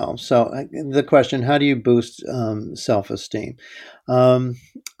themselves. So the question, how do you boost self-esteem? Um,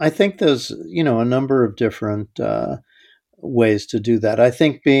 I think there's, a number of different ways to do that. I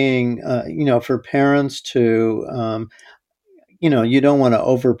think being, for parents to, you don't want to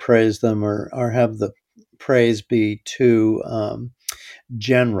overpraise them, or have the praise be too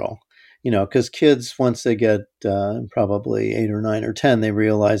general, because kids, once they get probably 8 or 9 or 10, they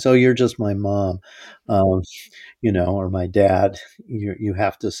realize, oh, you're just my mom, um, or my dad. You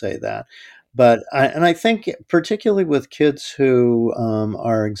have to say that. And I think particularly with kids who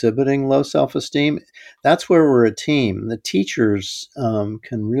are exhibiting low self-esteem, that's where we're a team. The teachers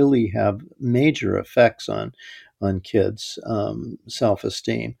can really have major effects on kids'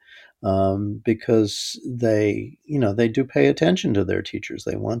 self-esteem, because they do pay attention to their teachers.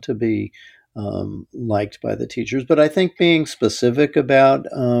 They want to be liked by the teachers. But I think being specific about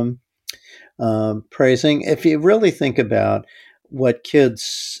praising, if you really think about what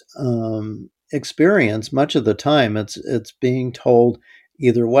kids experience, much of the time it's being told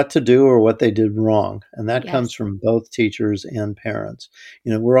either what to do or what they did wrong, and that comes Yes. from both teachers and parents.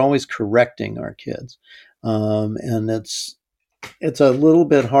 We're always correcting our kids, and it's a little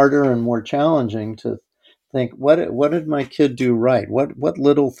bit harder and more challenging to think, what did my kid do right? What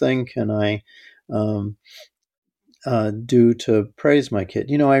little thing can I um, do to praise my kid?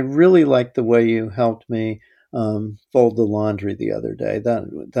 I really like the way you helped me fold the laundry the other day.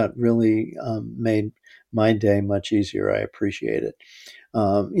 That really made my day much easier. I appreciate it.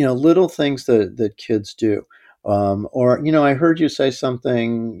 Little things that kids do. Or, I heard you say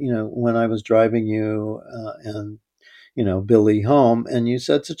something, when I was driving you and Billy home, and you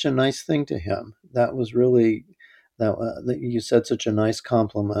said such a nice thing to him. That was really that you said such a nice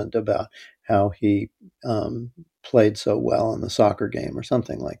compliment about how he um, played so well in the soccer game or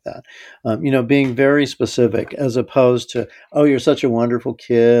something like that. Being very specific, as opposed to, oh, you're such a wonderful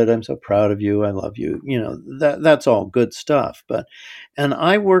kid, I'm so proud of you, I love you. That's all good stuff. And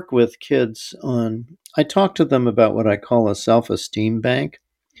I work with kids I talk to them about what I call a self-esteem bank.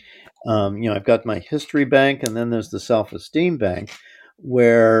 I've got my history bank, and then there's the self-esteem bank,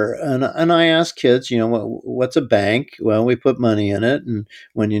 and I ask kids, what's a bank? Well, we put money in it, and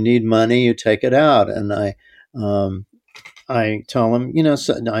when you need money, you take it out. And um, I tell them,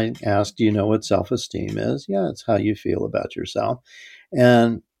 so I ask, do you know what self-esteem is? Yeah, it's how you feel about yourself.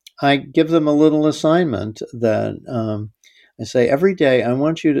 And I give them a little assignment that I say every day, I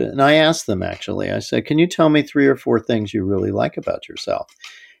want you to, and I ask them actually, I say, can you tell me 3 or 4 things you really like about yourself?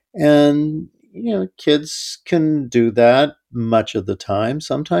 And, kids can do that much of the time.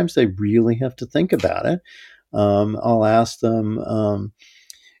 Sometimes they really have to think about it. I'll ask them,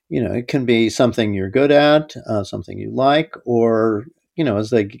 it can be something you're good at, something you like, or, as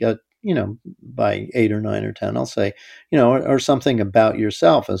they get, by 8 or 9 or 10, I'll say, or something about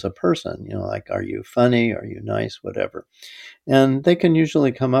yourself as a person, like, are you funny? Are you nice? Whatever. And they can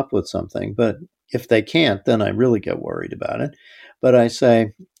usually come up with something. But if they can't, then I really get worried about it. But I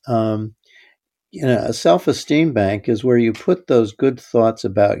say, um, a self esteem bank is where you put those good thoughts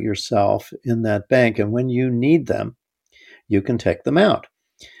about yourself in that bank. And when you need them, you can take them out.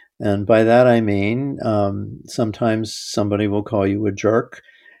 And by that I mean sometimes somebody will call you a jerk,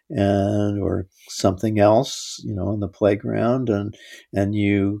 and or something else, on the playground, and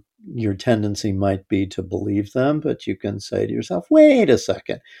your tendency might be to believe them, but you can say to yourself, "Wait a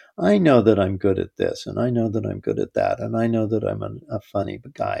second, I know that I'm good at this, and I know that I'm good at that, and I know that I'm a funny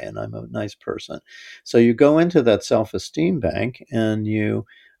guy, and I'm a nice person." So you go into that self-esteem bank, and you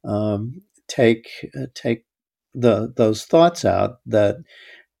take those thoughts out that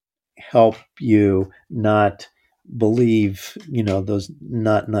help you not believe, those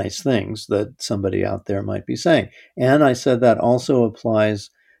not nice things that somebody out there might be saying. And I said that also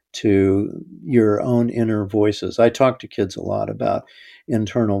applies to your own inner voices. I talk to kids a lot about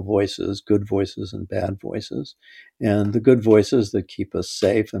internal voices, good voices and bad voices. And the good voices that keep us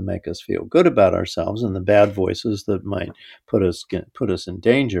safe and make us feel good about ourselves, and the bad voices that might put us in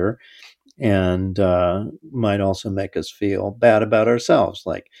danger and might also make us feel bad about ourselves,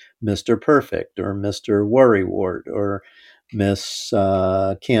 like Mr. Perfect or Mr. Worrywart or Miss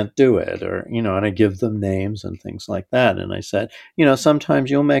Can't Do It, or, and I give them names and things like that. And I said,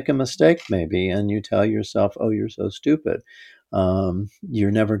 sometimes you'll make a mistake maybe, and you tell yourself, oh, you're so stupid.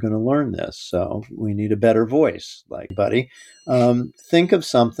 You're never going to learn this. So we need a better voice, like, buddy. Think of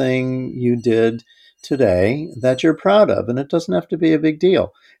something you did today that you're proud of, and it doesn't have to be a big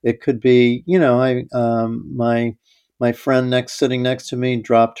deal. It could be, I my friend sitting next to me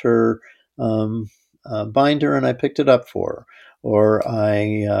dropped her binder, and I picked it up for her. Or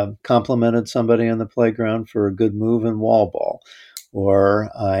I complimented somebody on the playground for a good move in wall ball. Or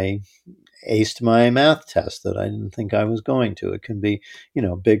I aced my math test that I didn't think I was going to. It can be,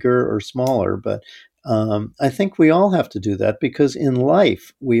 bigger or smaller, but I think we all have to do that, because in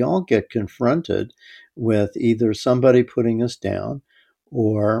life we all get confronted with either somebody putting us down,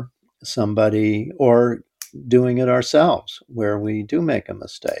 or somebody, or doing it ourselves where we do make a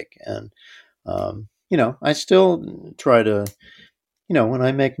mistake. And I still try to, when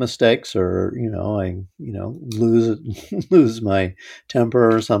I make mistakes, or, I, lose lose my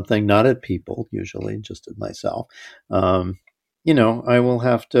temper or something, not at people, usually just at myself. I will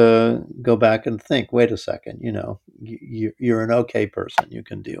have to go back and think, wait a second, you're an okay person. You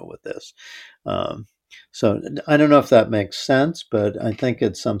can deal with this. Um, so I don't know if that makes sense, but I think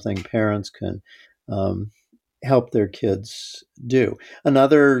it's something parents can um, help their kids do.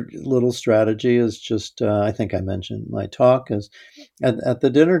 Another little strategy is just, I think I mentioned my talk, is at the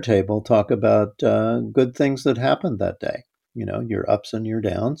dinner table, talk about good things that happened that day, your ups and your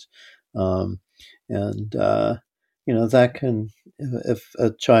downs. Um, and, that can, if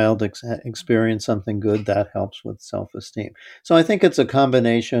a child experience something good, that helps with self-esteem. So I think it's a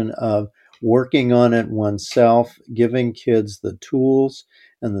combination of working on it oneself, giving kids the tools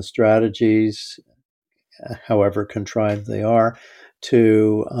and the strategies, however contrived they are,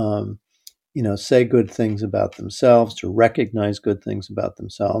 to say good things about themselves, to recognize good things about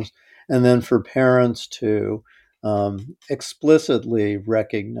themselves, and then for parents to explicitly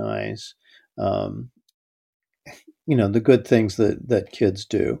recognize um, the good things that kids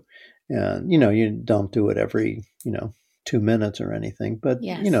do. And you don't do it every 2 minutes or anything, but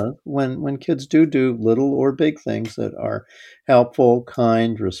Yes. when kids do little or big things that are helpful,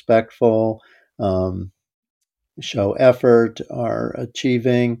 kind, respectful, um, show effort, are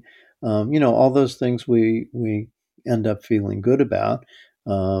achieving, all those things we end up feeling good about.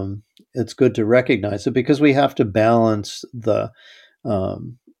 It's good to recognize it, because we have to balance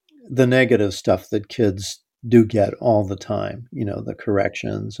um, the negative stuff that kids do get all the time. The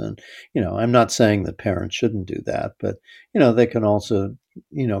corrections, and I'm not saying that parents shouldn't do that, but they can also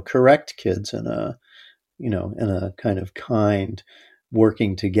correct kids in a kind of kind,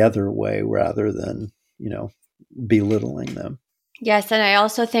 working together way, rather than belittling them. Yes, and I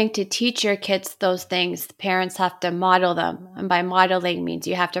also think to teach your kids those things, parents have to model them. And by modeling means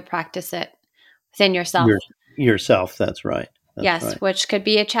you have to practice it within yourself. Yourself, that's right. That's Yes, right. which could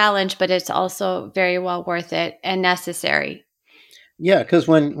be a challenge, but it's also very well worth it and necessary. Yeah, because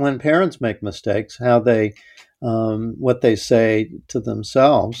when parents make mistakes, how they what they say to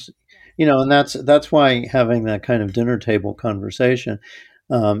themselves, and that's why having that kind of dinner table conversation,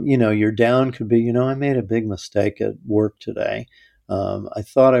 your down could be, I made a big mistake at work today. I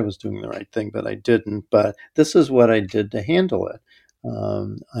thought I was doing the right thing, but I didn't. But this is what I did to handle it.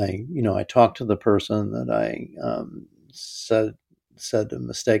 I talked to the person that I said a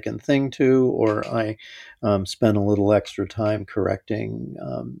mistaken thing to, or I spent a little extra time correcting,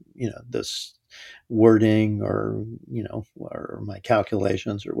 this wording, or my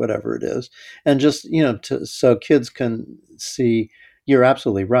calculations, or whatever it is, and just so kids can see. You're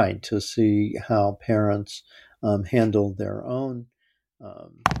absolutely right, to see how parents handle their own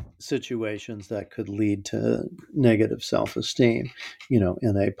um, situations that could lead to negative self-esteem,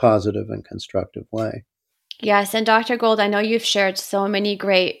 in a positive and constructive way. Yes, and Dr. Gold, I know you've shared so many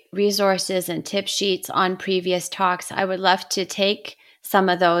great resources and tip sheets on previous talks. I would love to take some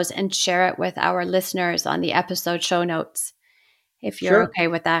of those and share it with our listeners on the episode show notes, if you're Sure. okay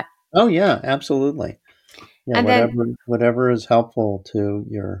with that. Oh yeah, absolutely. Yeah, And then whatever is helpful to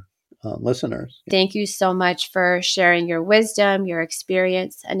your listeners. thank you so much for sharing your wisdom, your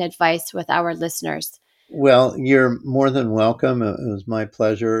experience, and advice with our listeners. Well, you're more than welcome. It was my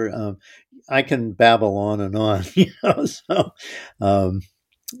pleasure. I can babble on and on, So, um,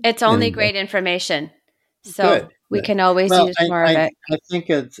 It's only anyway, great information, so good. we Good. can always Well, use more of it. I think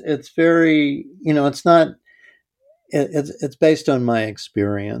it's very, it's not. It's based on my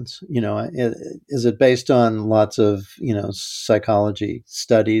experience. Is it based on lots of psychology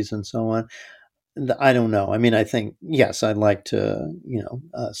studies and so on? I don't know. I mean, I think, yes, I'd like to,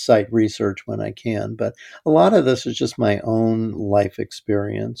 cite research when I can, but a lot of this is just my own life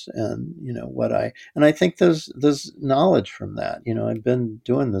experience, and and I think there's knowledge from that. I've been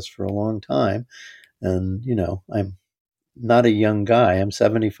doing this for a long time, and I'm not a young guy. I'm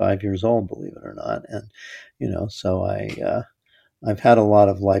 75 years old, believe it or not, and so I've had a lot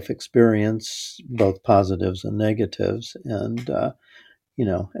of life experience, both positives and negatives, and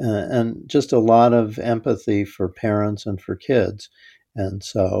just a lot of empathy for parents and for kids. And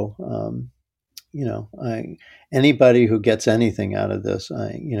so, I anybody who gets anything out of this,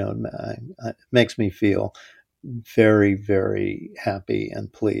 it makes me feel very, very happy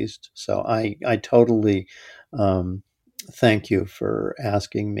and pleased. So I totally thank you for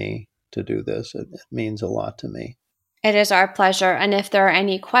asking me to do this. It means a lot to me. It is our pleasure. And if there are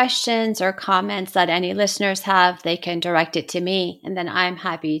any questions or comments that any listeners have, they can direct it to me, and then I'm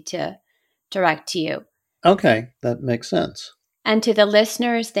happy to direct to you. Okay, that makes sense. And to the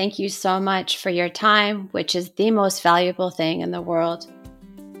listeners, thank you so much for your time, which is the most valuable thing in the world.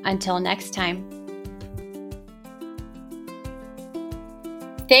 Until next time.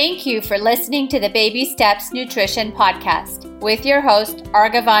 Thank you for listening to the Baby Steps Nutrition Podcast with your host,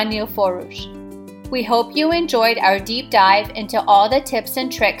 Argavan Nilforouche. We hope you enjoyed our deep dive into all the tips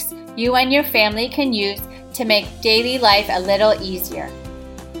and tricks you and your family can use to make daily life a little easier.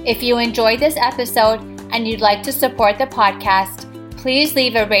 If you enjoyed this episode and you'd like to support the podcast, please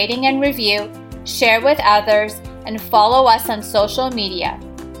leave a rating and review, share with others, and follow us on social media: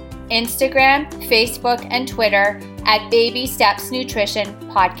 Instagram, Facebook, and Twitter at Baby Steps Nutrition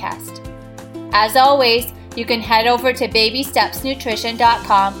Podcast. As always, you can head over to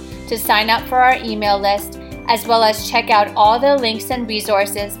babystepsnutrition.com to sign up for our email list, as well as check out all the links and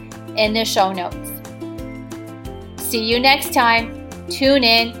resources in the show notes. See you next time. Tune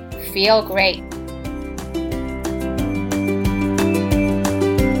in. Feel great.